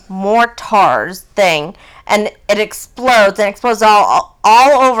those mortars thing, and it explodes, and explodes all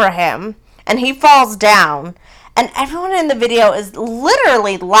over him, and he falls down. And everyone in the video is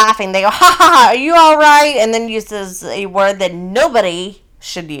literally laughing. They go, ha ha ha, are you all right? And then uses a word that nobody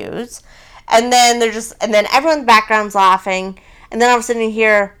should use. And then everyone in the background's laughing. And then all of a sudden you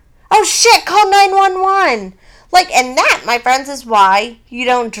hear, oh shit, call 911. And that, my friends, is why you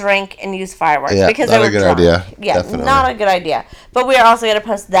don't drink and use fireworks. Yeah, because not a good idea. Yeah, definitely. Not a good idea. But we are also going to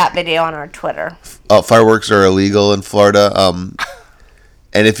post that video on our Twitter. Fireworks are illegal in Florida.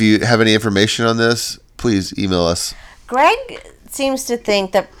 And if you have any information on this, please email us. Greg seems to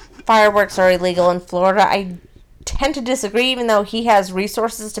think that fireworks are illegal in Florida. I tend to disagree, even though he has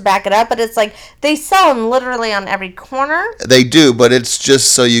resources to back it up. But it's they sell them literally on every corner. They do, but it's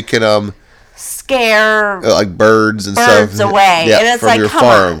just so you can scare birds and birds stuff away. Yeah, and it's from your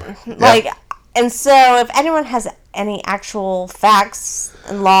farm. Yeah. And so if anyone has any actual facts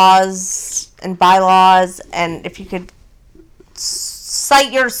and laws and bylaws, and if you could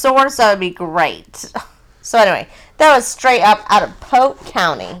cite your source, that would be great. So anyway, that was straight up out of Polk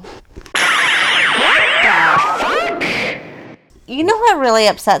County. You know what really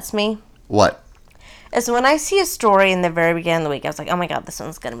upsets me? What? Is when I see a story in the very beginning of the week, I was like, oh my god, this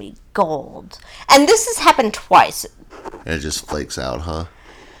one's going to be gold. And this has happened twice. And it just flakes out, huh?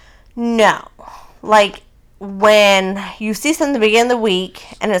 No. when you see something begin the week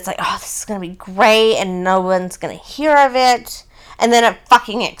and it's like, oh, this is going to be great and no one's going to hear of it. And then it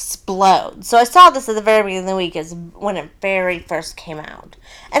fucking explodes. So I saw this at the very beginning of the week is when it very first came out.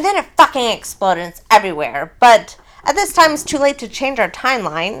 And then it fucking exploded. It's everywhere. But at this time, it's too late to change our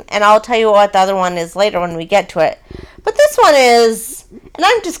timeline. And I'll tell you what the other one is later when we get to it. But this one is, and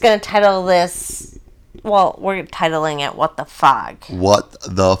I'm just going to title this, well, we're titling it, What the Fuck. What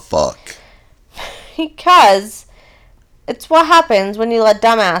the fuck? Because it's what happens when you let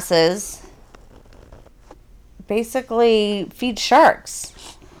dumbasses basically feed sharks.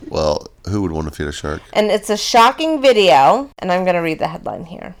 Well, who would want to feed a shark? And it's a shocking video, and I'm going to read the headline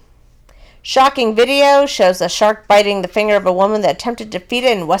here. Shocking video shows a shark biting the finger of a woman that attempted to feed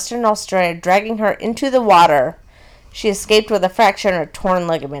it in Western Australia, dragging her into the water. She escaped with a fracture and a torn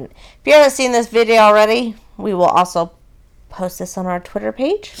ligament. If you haven't seen this video already, we will also post this on our Twitter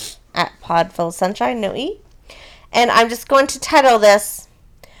page at PodFullSunshine, no E. And I'm just going to title this,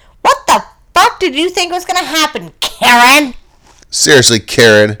 What the fuck did you think was going to happen, Karen? Seriously,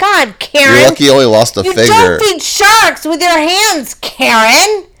 Karen. God, Karen. You're lucky you only lost a finger. You don't feed sharks with your hands,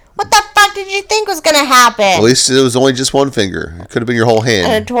 Karen. What the fuck did you think was going to happen? At least it was only just one finger. It could have been your whole hand.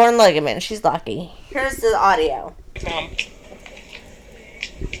 And a torn ligament. She's lucky. Here's the audio. Come on,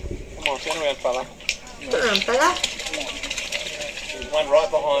 turn around, fella. Turn around, fella. There's one right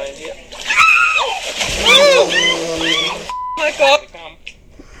behind you. Oh my God.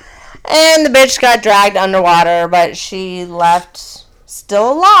 And the bitch got dragged underwater, but she left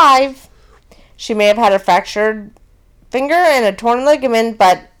still alive. She may have had a fractured finger and a torn ligament,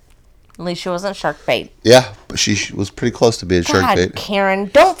 but at least she wasn't shark bait. Yeah, but she was pretty close to being shark God, bait. Karen,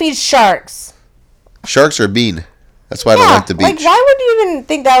 don't feed sharks. Sharks are mean. That's why I don't like the beach. Like, why would you even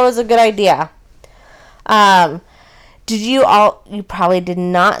think that was a good idea? You probably did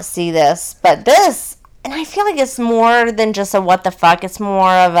not see this, but this, and I feel like it's more than just a what the fuck. It's more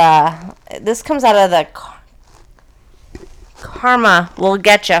of this comes out of the Karma Will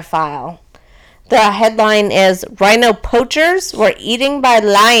Get Ya file. The headline is, Rhino Poachers Were Eaten by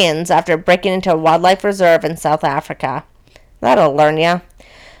Lions After Breaking into a Wildlife Reserve in South Africa. That'll learn ya.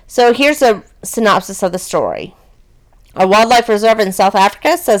 So here's a synopsis of the story. A wildlife reserve in South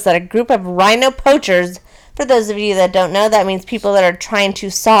Africa says that a group of rhino poachers, for those of you that don't know, that means people that are trying to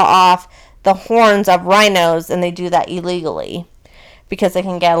saw off the horns of rhinos, and they do that illegally because they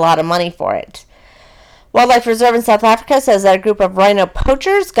can get a lot of money for it. Wildlife Reserve in South Africa says that a group of rhino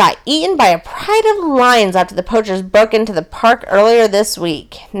poachers got eaten by a pride of lions after the poachers broke into the park earlier this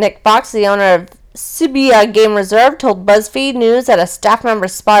week. Nick Fox, the owner of Sibia Game Reserve, told BuzzFeed News that a staff member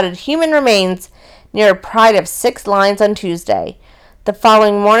spotted human remains near a pride of 6 lions on Tuesday. The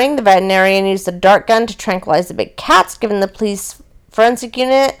following morning, the veterinarian used a dart gun to tranquilize the big cats, giving the police forensic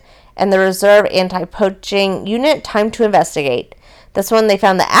unit and the reserve anti-poaching unit time to investigate. That's when they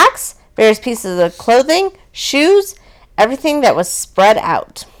found the axe, various pieces of clothing, shoes, everything that was spread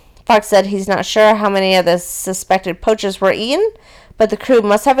out. Fox said he's not sure how many of the suspected poachers were eaten, but the crew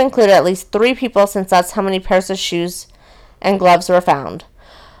must have included at least 3 people since that's how many pairs of shoes and gloves were found.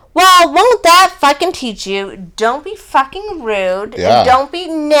 Well, won't that fucking teach you? Don't be fucking rude. Yeah. And don't be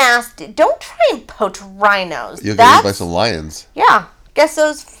nasty. Don't try and poach rhinos. You'll get eaten by some lions. Yeah. Guess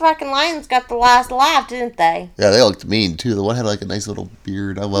those fucking lions got the last laugh, didn't they? Yeah, they looked mean, too. The one had, like, a nice little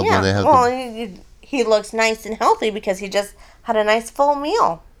beard. I love when they have well, them. he looks nice and healthy because he just had a nice full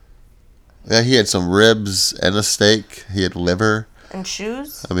meal. Yeah, he had some ribs and a steak. He had liver. And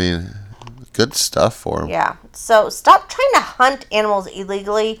shoes. I mean, good stuff for him. Yeah. So stop trying to hunt animals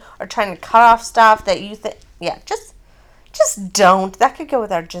illegally or trying to cut off stuff that you think. Yeah, just don't. That could go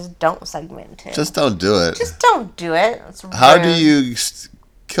with our just don't segment too. Just don't do it. Just don't do it. It's How rude. do you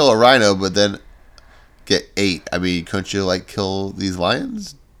kill a rhino but then get 8? I mean, couldn't you, like, kill these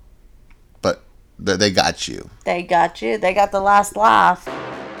lions? But they got you. They got you. They got the last laugh.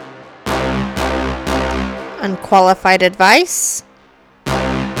 Unqualified advice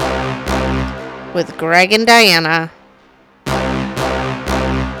with Greg and Diana.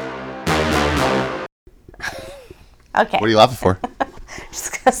 Okay. What are you laughing for?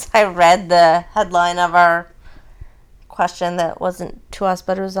 Just because I read the headline of our question that wasn't to us,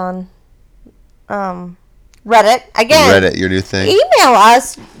 but it was on Reddit. Again, Reddit, your new thing. Email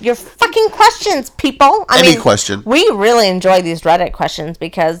us your fucking questions, people. Any question. We really enjoy these Reddit questions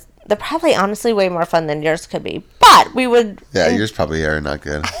because they're probably honestly way more fun than yours could be. But we would... Yeah, yours probably are not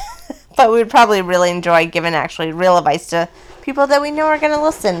good. But we would probably really enjoy giving actually real advice to people that we know are going to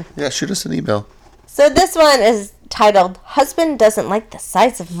listen. Yeah, shoot us an email. So this one is titled, Husband Doesn't Like the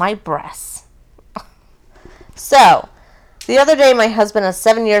Size of My Breasts. So, The other day, my husband of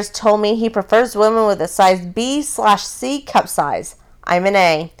 7 years told me he prefers women with a size B/C cup size. I'm an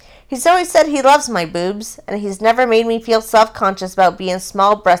A. He's always said he loves my boobs, and he's never made me feel self-conscious about being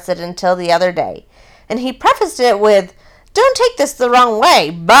small-breasted until the other day. And he prefaced it with, "Don't take this the wrong way,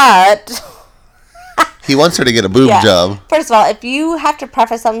 but..." He wants her to get a boob job. First of all, if you have to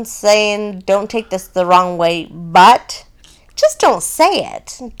preface something saying, "Don't take this the wrong way, but..." just don't say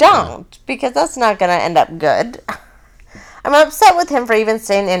it. Don't, because that's not going to end up good. I'm upset with him for even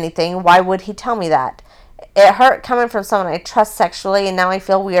saying anything. Why would he tell me that? It hurt coming from someone I trust sexually, and now I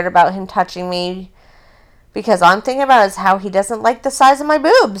feel weird about him touching me because all I'm thinking about is how he doesn't like the size of my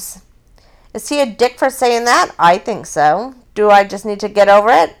boobs. Is he a dick for saying that? I think so. Do I just need to get over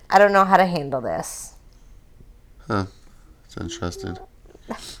it? I don't know how to handle this. Huh. That's interesting.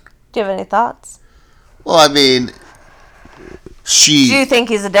 Do you have any thoughts? Well, I mean, Do you think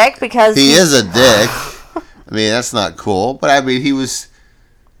he's a dick? Because he is a dick. I mean, that's not cool. But, I mean, he was,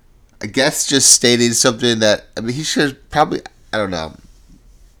 I guess, just stating something that, I mean, he should probably, I don't know.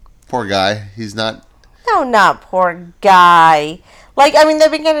 Poor guy. He's not. No, not poor guy. Like, I mean,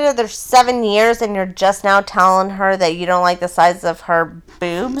 they've been together 7 years, and you're just now telling her that you don't like the size of her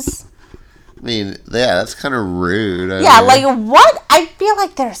boobs? I mean, yeah, that's kind of rude. Yeah, like, what? I feel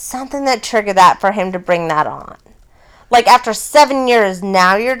like there's something that triggered that for him to bring that on. Like, after 7 years,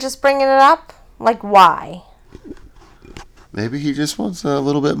 now you're just bringing it up? Like, why? Maybe he just wants a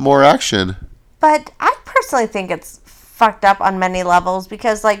little bit more action. But I personally think it's fucked up on many levels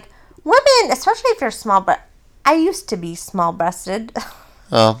because, like, women, especially if you're small, but I used to be small-breasted.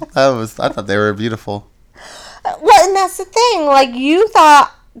 Oh, I thought they were beautiful. Well, and that's the thing. Like, you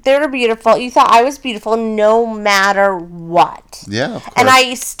thought they were beautiful. You thought I was beautiful no matter what. Yeah, of course. And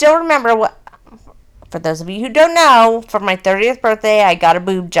I still remember what, for those of you who don't know, for my 30th birthday, I got a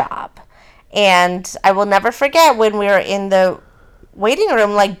boob job. And I will never forget when we were in the waiting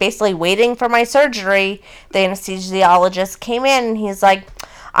room, like basically waiting for my surgery, the anesthesiologist came in and he's like,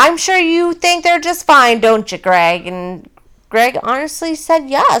 "I'm sure you think they're just fine, don't you, Greg?" And Greg honestly said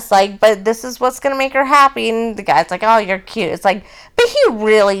yes, like, "But this is what's going to make her happy." And the guy's like, "Oh, you're cute." It's like, but he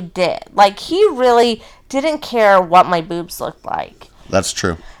really did. Like, he really didn't care what my boobs looked like. That's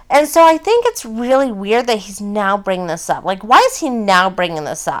true. And so I think it's really weird that he's now bringing this up. Like, why is he now bringing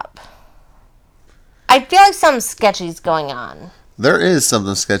this up? I feel like something sketchy's going on. There is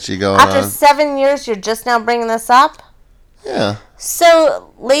something sketchy going After on. 7 years, you're just now bringing this up? Yeah.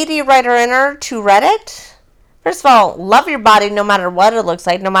 So, lady writer-inner to Reddit, first of all, love your body no matter what it looks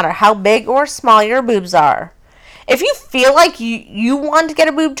like, no matter how big or small your boobs are. If you feel like you want to get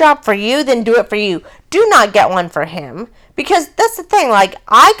a boob job for you, then do it for you. Do not get one for him. Because that's the thing, like,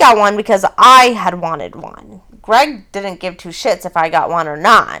 I got one because I had wanted one. Greg didn't give two shits if I got one or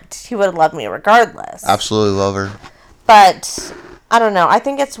not. He would have loved me regardless. Absolutely love her. But, I don't know. I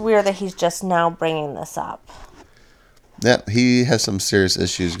think it's weird that he's just now bringing this up. Yeah, he has some serious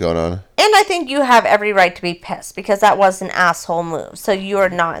issues going on. And I think you have every right to be pissed because that was an asshole move. So you are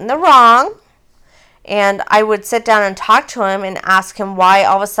not in the wrong. And I would sit down and talk to him and ask him why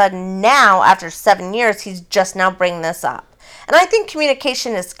all of a sudden now, after 7 years, he's just now bringing this up. And I think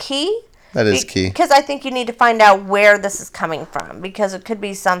communication is key. That is key. Because I think you need to find out where this is coming from. Because it could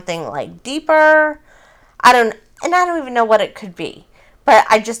be something like deeper. I don't even know what it could be. But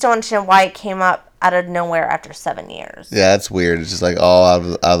I just don't understand why it came up out of nowhere after 7 years. Yeah, that's weird. It's just like all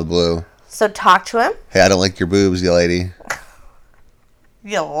out of the blue. So talk to him. Hey, I don't like your boobs, you lady.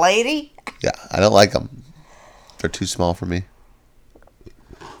 You lady? Yeah, I don't like them. They're too small for me.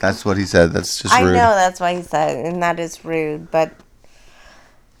 That's what he said. That's just rude. I know that's why he said, and that is rude. But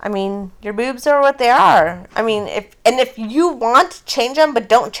I mean, your boobs are what they are. I mean, if you want to change them, but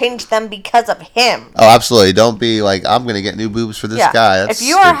don't change them because of him. Oh, absolutely. Don't be like, I'm going to get new boobs for this guy. That's if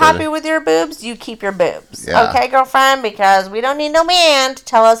you are stupid. happy with your boobs, you keep your boobs. Yeah. Okay, girlfriend? Because we don't need no man to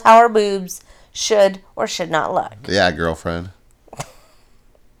tell us how our boobs should or should not look. Yeah, girlfriend.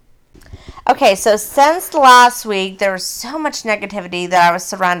 Okay, so since last week, there was so much negativity that I was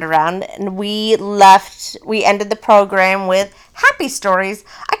surrounded around, and we ended the program with happy stories.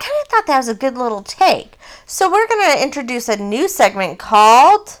 I kind of thought that was a good little take. So we're going to introduce a new segment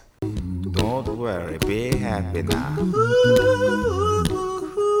called... Don't worry, be happy now.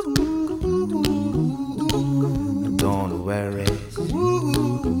 Don't worry,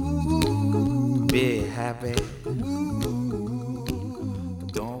 be happy.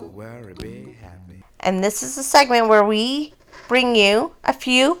 Don't worry, be happy. And this is a segment where we bring you a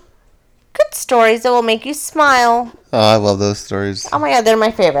few good stories that will make you smile. Oh, I love those stories. Oh my god, they're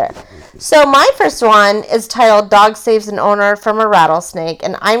my favorite. So my first one is titled Dog Saves an Owner from a Rattlesnake.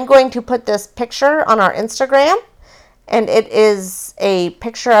 And I'm going to put this picture on our Instagram. And it is a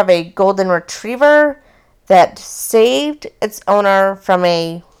picture of a golden retriever that saved its owner from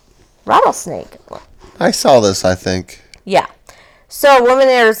a rattlesnake. I saw this, I think. Yeah. So a woman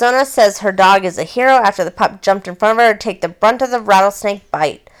in Arizona says her dog is a hero after the pup jumped in front of her to take the brunt of the rattlesnake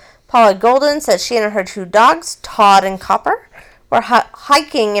bite. Paula Golden says she and her 2 dogs, Todd and Copper, were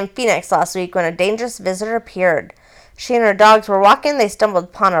hiking in Phoenix last week when a dangerous visitor appeared. She and her dogs were walking. They stumbled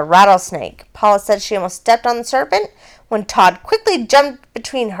upon a rattlesnake. Paula said she almost stepped on the serpent when Todd quickly jumped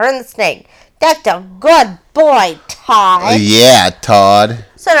between her and the snake. That's a good boy, Todd. Yeah, Todd.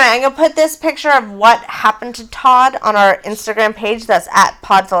 So anyway, I'm going to put this picture of what happened to Todd on our Instagram page. That's at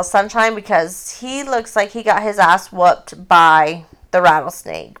Podville Sunshine, because he looks like he got his ass whooped by the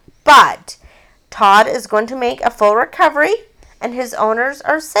rattlesnake. But Todd is going to make a full recovery, and his owners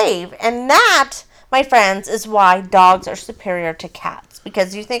are safe. And that, my friends, is why dogs are superior to cats.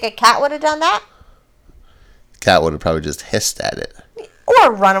 Because you think a cat would have done that? Cat would have probably just hissed at it.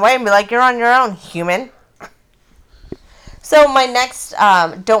 Or run away and be like, you're on your own, human. So my next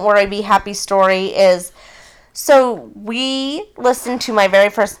Don't Worry, Be Happy story is, so we listened to my very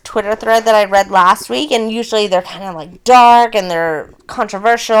first Twitter thread that I read last week, and usually they're kind of like dark, and they're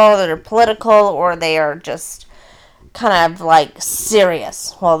controversial, they're political, or they are just kind of like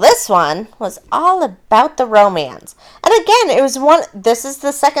serious. Well, this one was all about the romance. And again, this is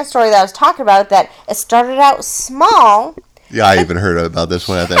the second story that I was talking about, that it started out small. Yeah, I even heard about this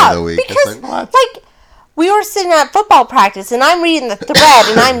one at the end of the week. Because, it's like, what? like, we were sitting at football practice, and I'm reading the thread,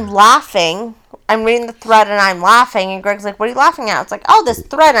 and I'm laughing. I'm reading the thread, and I'm laughing, and Greg's like, what are you laughing at? It's like, oh, this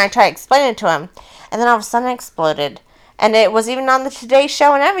thread, and I try to explain it to him. And then all of a sudden it exploded. And it was even on the Today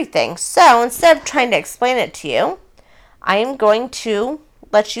Show and everything. So instead of trying to explain it to you, I am going to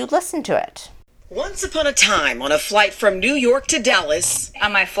let you listen to it. Once upon a time, on a flight from New York to Dallas,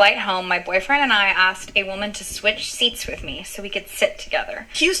 On my flight home, my boyfriend and I asked a woman to switch seats with me so we could sit together.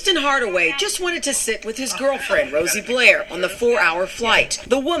 Houston Hardaway just wanted to sit with his girlfriend, Rosie Blair, on the 4-hour flight.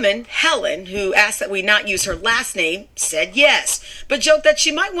 The woman, Helen, who asked that we not use her last name, said yes, but joked that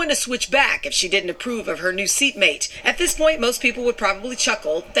she might want to switch back if she didn't approve of her new seatmate. At this point, most people would probably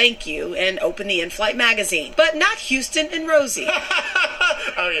chuckle, thank you, and open the in-flight magazine. But not Houston and Rosie.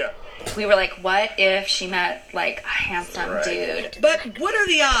 Oh, yeah. We were like, what if she met, like, a handsome dude? But what are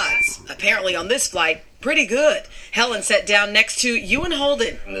the odds? Apparently on this flight, pretty good. Helen sat down next to Ewan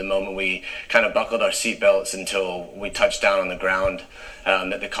Holden. From the moment we kind of buckled our seatbelts until we touched down on the ground,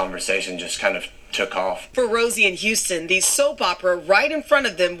 that the conversation just kind of took off. For Rosie and Houston, the soap opera right in front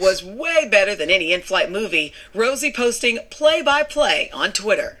of them was way better than any in-flight movie. Rosie posting play-by-play on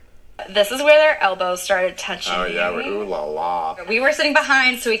Twitter. This is where their elbows started touching. Oh, yeah, we're ooh la la. We were sitting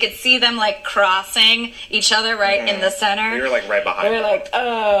behind so we could see them, like, crossing each other right in the center. We were, like, right behind We were them. like,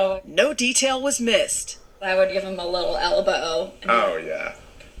 oh. No detail was missed. I would give him a little elbow. Oh, yeah.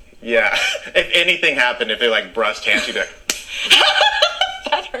 Yeah. If anything happened, if they, like, brushed hands, you'd be like,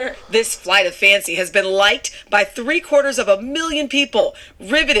 That hurt. This flight of fancy has been liked by 750,000 people,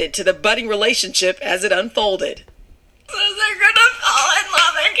 riveted to the budding relationship as it unfolded. They're gonna fall in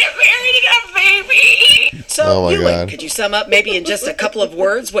love and get married and have a baby. So, Oh my Ewan, God. could you sum up maybe in just a couple of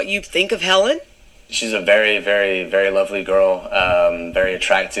words what you think of Helen? She's a very, very, very lovely girl, very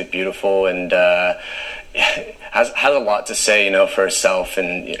attractive, beautiful, and has a lot to say, for herself,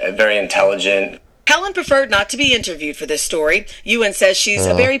 and very intelligent. Helen preferred not to be interviewed for this story. Ewan says she's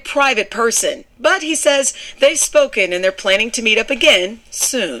a very private person, but he says they've spoken and they're planning to meet up again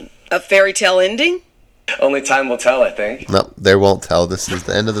soon. A fairy tale ending? Only time will tell, I think. No, they won't tell. This is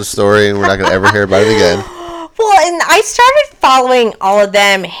the end of the story, and we're not going to ever hear about it again. Well, and I started following all of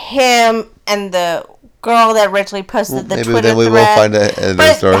them, him and the girl that originally posted the Maybe Twitter then we will thread. find a end of the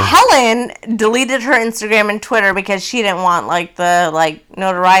But story. Helen deleted her Instagram and Twitter because she didn't want the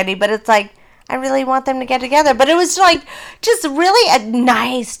notoriety. But it's like, I really want them to get together. But it was like just really a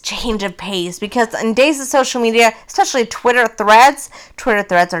nice change of pace, because in days of social media, especially Twitter threads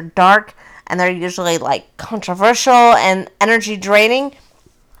are dark and they're usually like controversial and energy draining.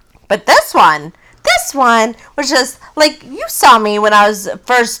 But this one was just like, you saw me when I was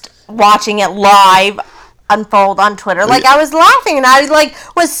first watching it live unfold on Twitter. Like, I was laughing, and I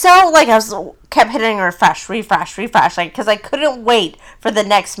kept hitting refresh, like, because I couldn't wait for the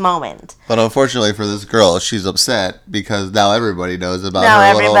next moment. But unfortunately for this girl, she's upset because now everybody knows about Now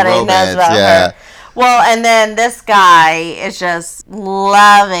her little everybody romance. knows about her. Well, and then this guy is just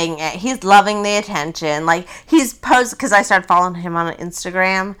loving it. He's loving the attention. Like, he's posted, because I started following him on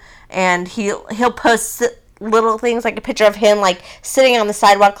Instagram, and he'll post little things, like a picture of him, like, sitting on the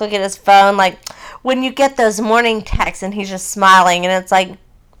sidewalk looking at his phone, like, when you get those morning texts, and he's just smiling, and it's like,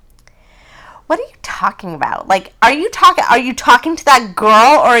 what are you talking talking about? Like, are you talking to that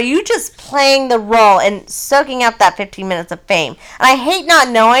girl, or are you just playing the role and soaking up that 15 minutes of fame? And I hate not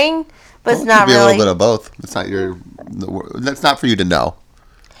knowing, but it's not Could be really. a little bit of both. It's not that's not for you to know.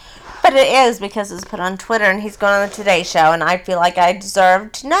 But it is, because it's put on Twitter and he's going on the Today Show, and I feel like I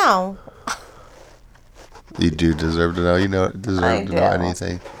deserve to know. You do deserve to know. You deserve to know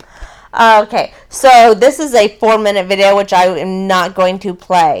anything. Okay, so this is a 4-minute video, which I am not going to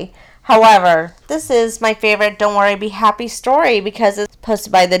play. However, this is my favorite Don't Worry, Be Happy story, because it's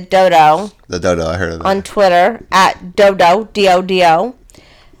posted by the Dodo. The Dodo, I heard of that. On Twitter, at Dodo, D-O-D-O.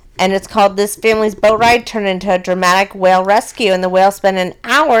 And it's called This Family's Boat Ride Turned into a Dramatic Whale Rescue. And the whale spent an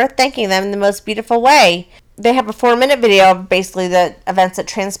hour thanking them in the most beautiful way. They have a 4-minute video of basically the events that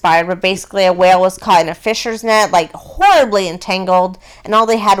transpired. But basically a whale was caught in a fisher's net, like horribly entangled. And all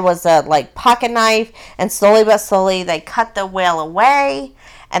they had was a pocket knife. And slowly but slowly they cut the whale away.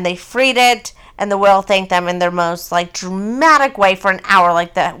 And they freed it. And the whale thanked them in their most dramatic way for an hour.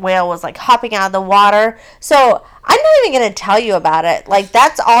 Like the whale was hopping out of the water. So I'm not even going to tell you about it.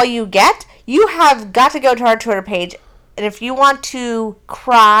 That's all you get. You have got to go to our Twitter page. And if you want to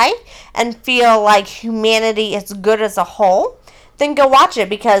cry and feel like humanity is good as a whole, then go watch it.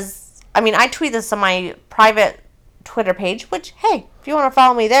 Because, I tweet this on my private Twitter page. Which, hey, if you want to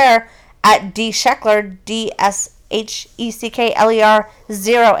follow me there, at DSheckler,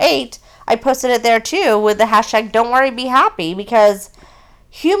 DSHECKLER08, I posted it there too with the hashtag Don't Worry, Be Happy. Because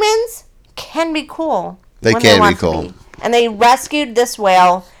humans can be cool. They can be cool. And they rescued this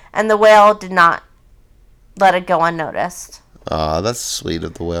whale, and the whale did not let it go unnoticed. That's sweet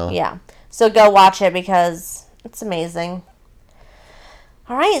of the whale. Yeah. So go watch it because it's amazing.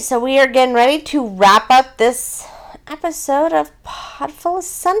 All right, so we are getting ready to wrap up this episode of Pod Full of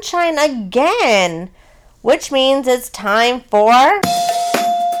Sunshine again, which means it's time for...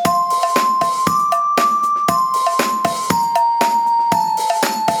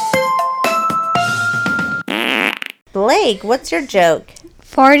 Blake, what's your joke?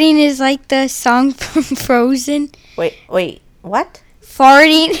 Farting is like the song from Frozen. Wait, what?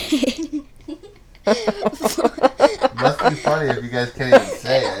 Farting. Must be funny if you guys can't even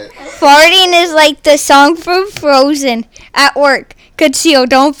say it. Farting is like the song from Frozen. At work, conceal,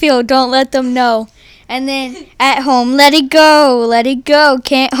 don't feel, don't let them know. And then at home, let it go,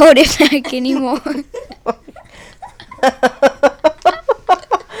 can't hold it back anymore.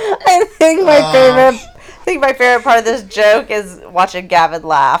 I think my favorite part of this joke is watching Gavin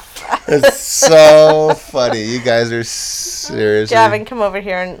laugh. It's so funny. You guys are seriously. Gavin, come over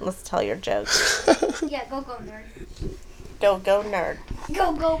here and let's tell your joke. Yeah, go nerd. Go nerd.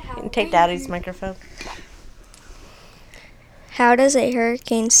 Go, Power. Take Daddy's microphone. How does a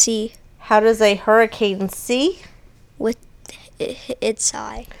hurricane see? How does a hurricane see? With its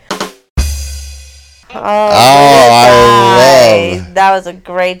eye. I love. That was a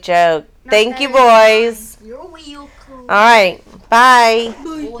great joke. Thank you, boys. You're welcome. All right. Bye.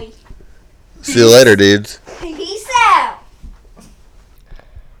 See you later, dudes. Peace out.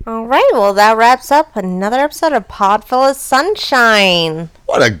 All right. Well, that wraps up another episode of Pod Full of Sunshine.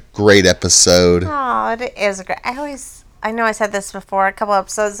 What a great episode. Oh, it is great. I know I said this before a couple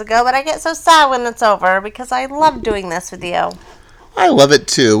episodes ago, but I get so sad when it's over because I love doing this with you. I love it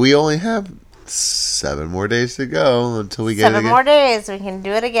too. We only have 7 more days to go until we get it again. 7 more days. We can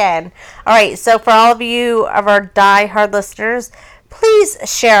do it again. All right. So for all of you of our die-hard listeners, please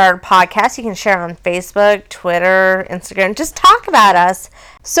share our podcast. You can share on Facebook, Twitter, Instagram. Just talk about us.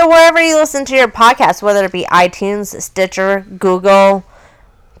 So wherever you listen to your podcast, whether it be iTunes, Stitcher, Google,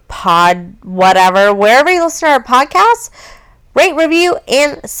 Pod, whatever, wherever you listen to our podcast, rate, review,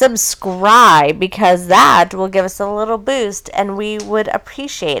 and subscribe, because that will give us a little boost and we would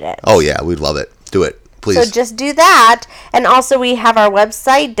appreciate it. Oh yeah, we'd love it. Do it, please. So just do that. And also we have our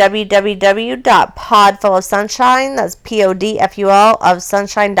website, www.podfulofsunshine, that's PODFUL of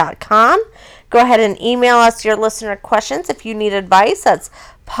sunshine.com. Go ahead and email us your listener questions if you need advice. That's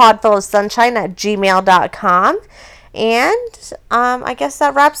podfulofsunshine@gmail.com. And I guess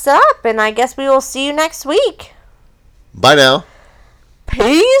that wraps it up. And I guess we will see you next week. Bye now.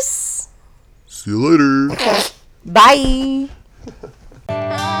 Peace. See you later. Bye.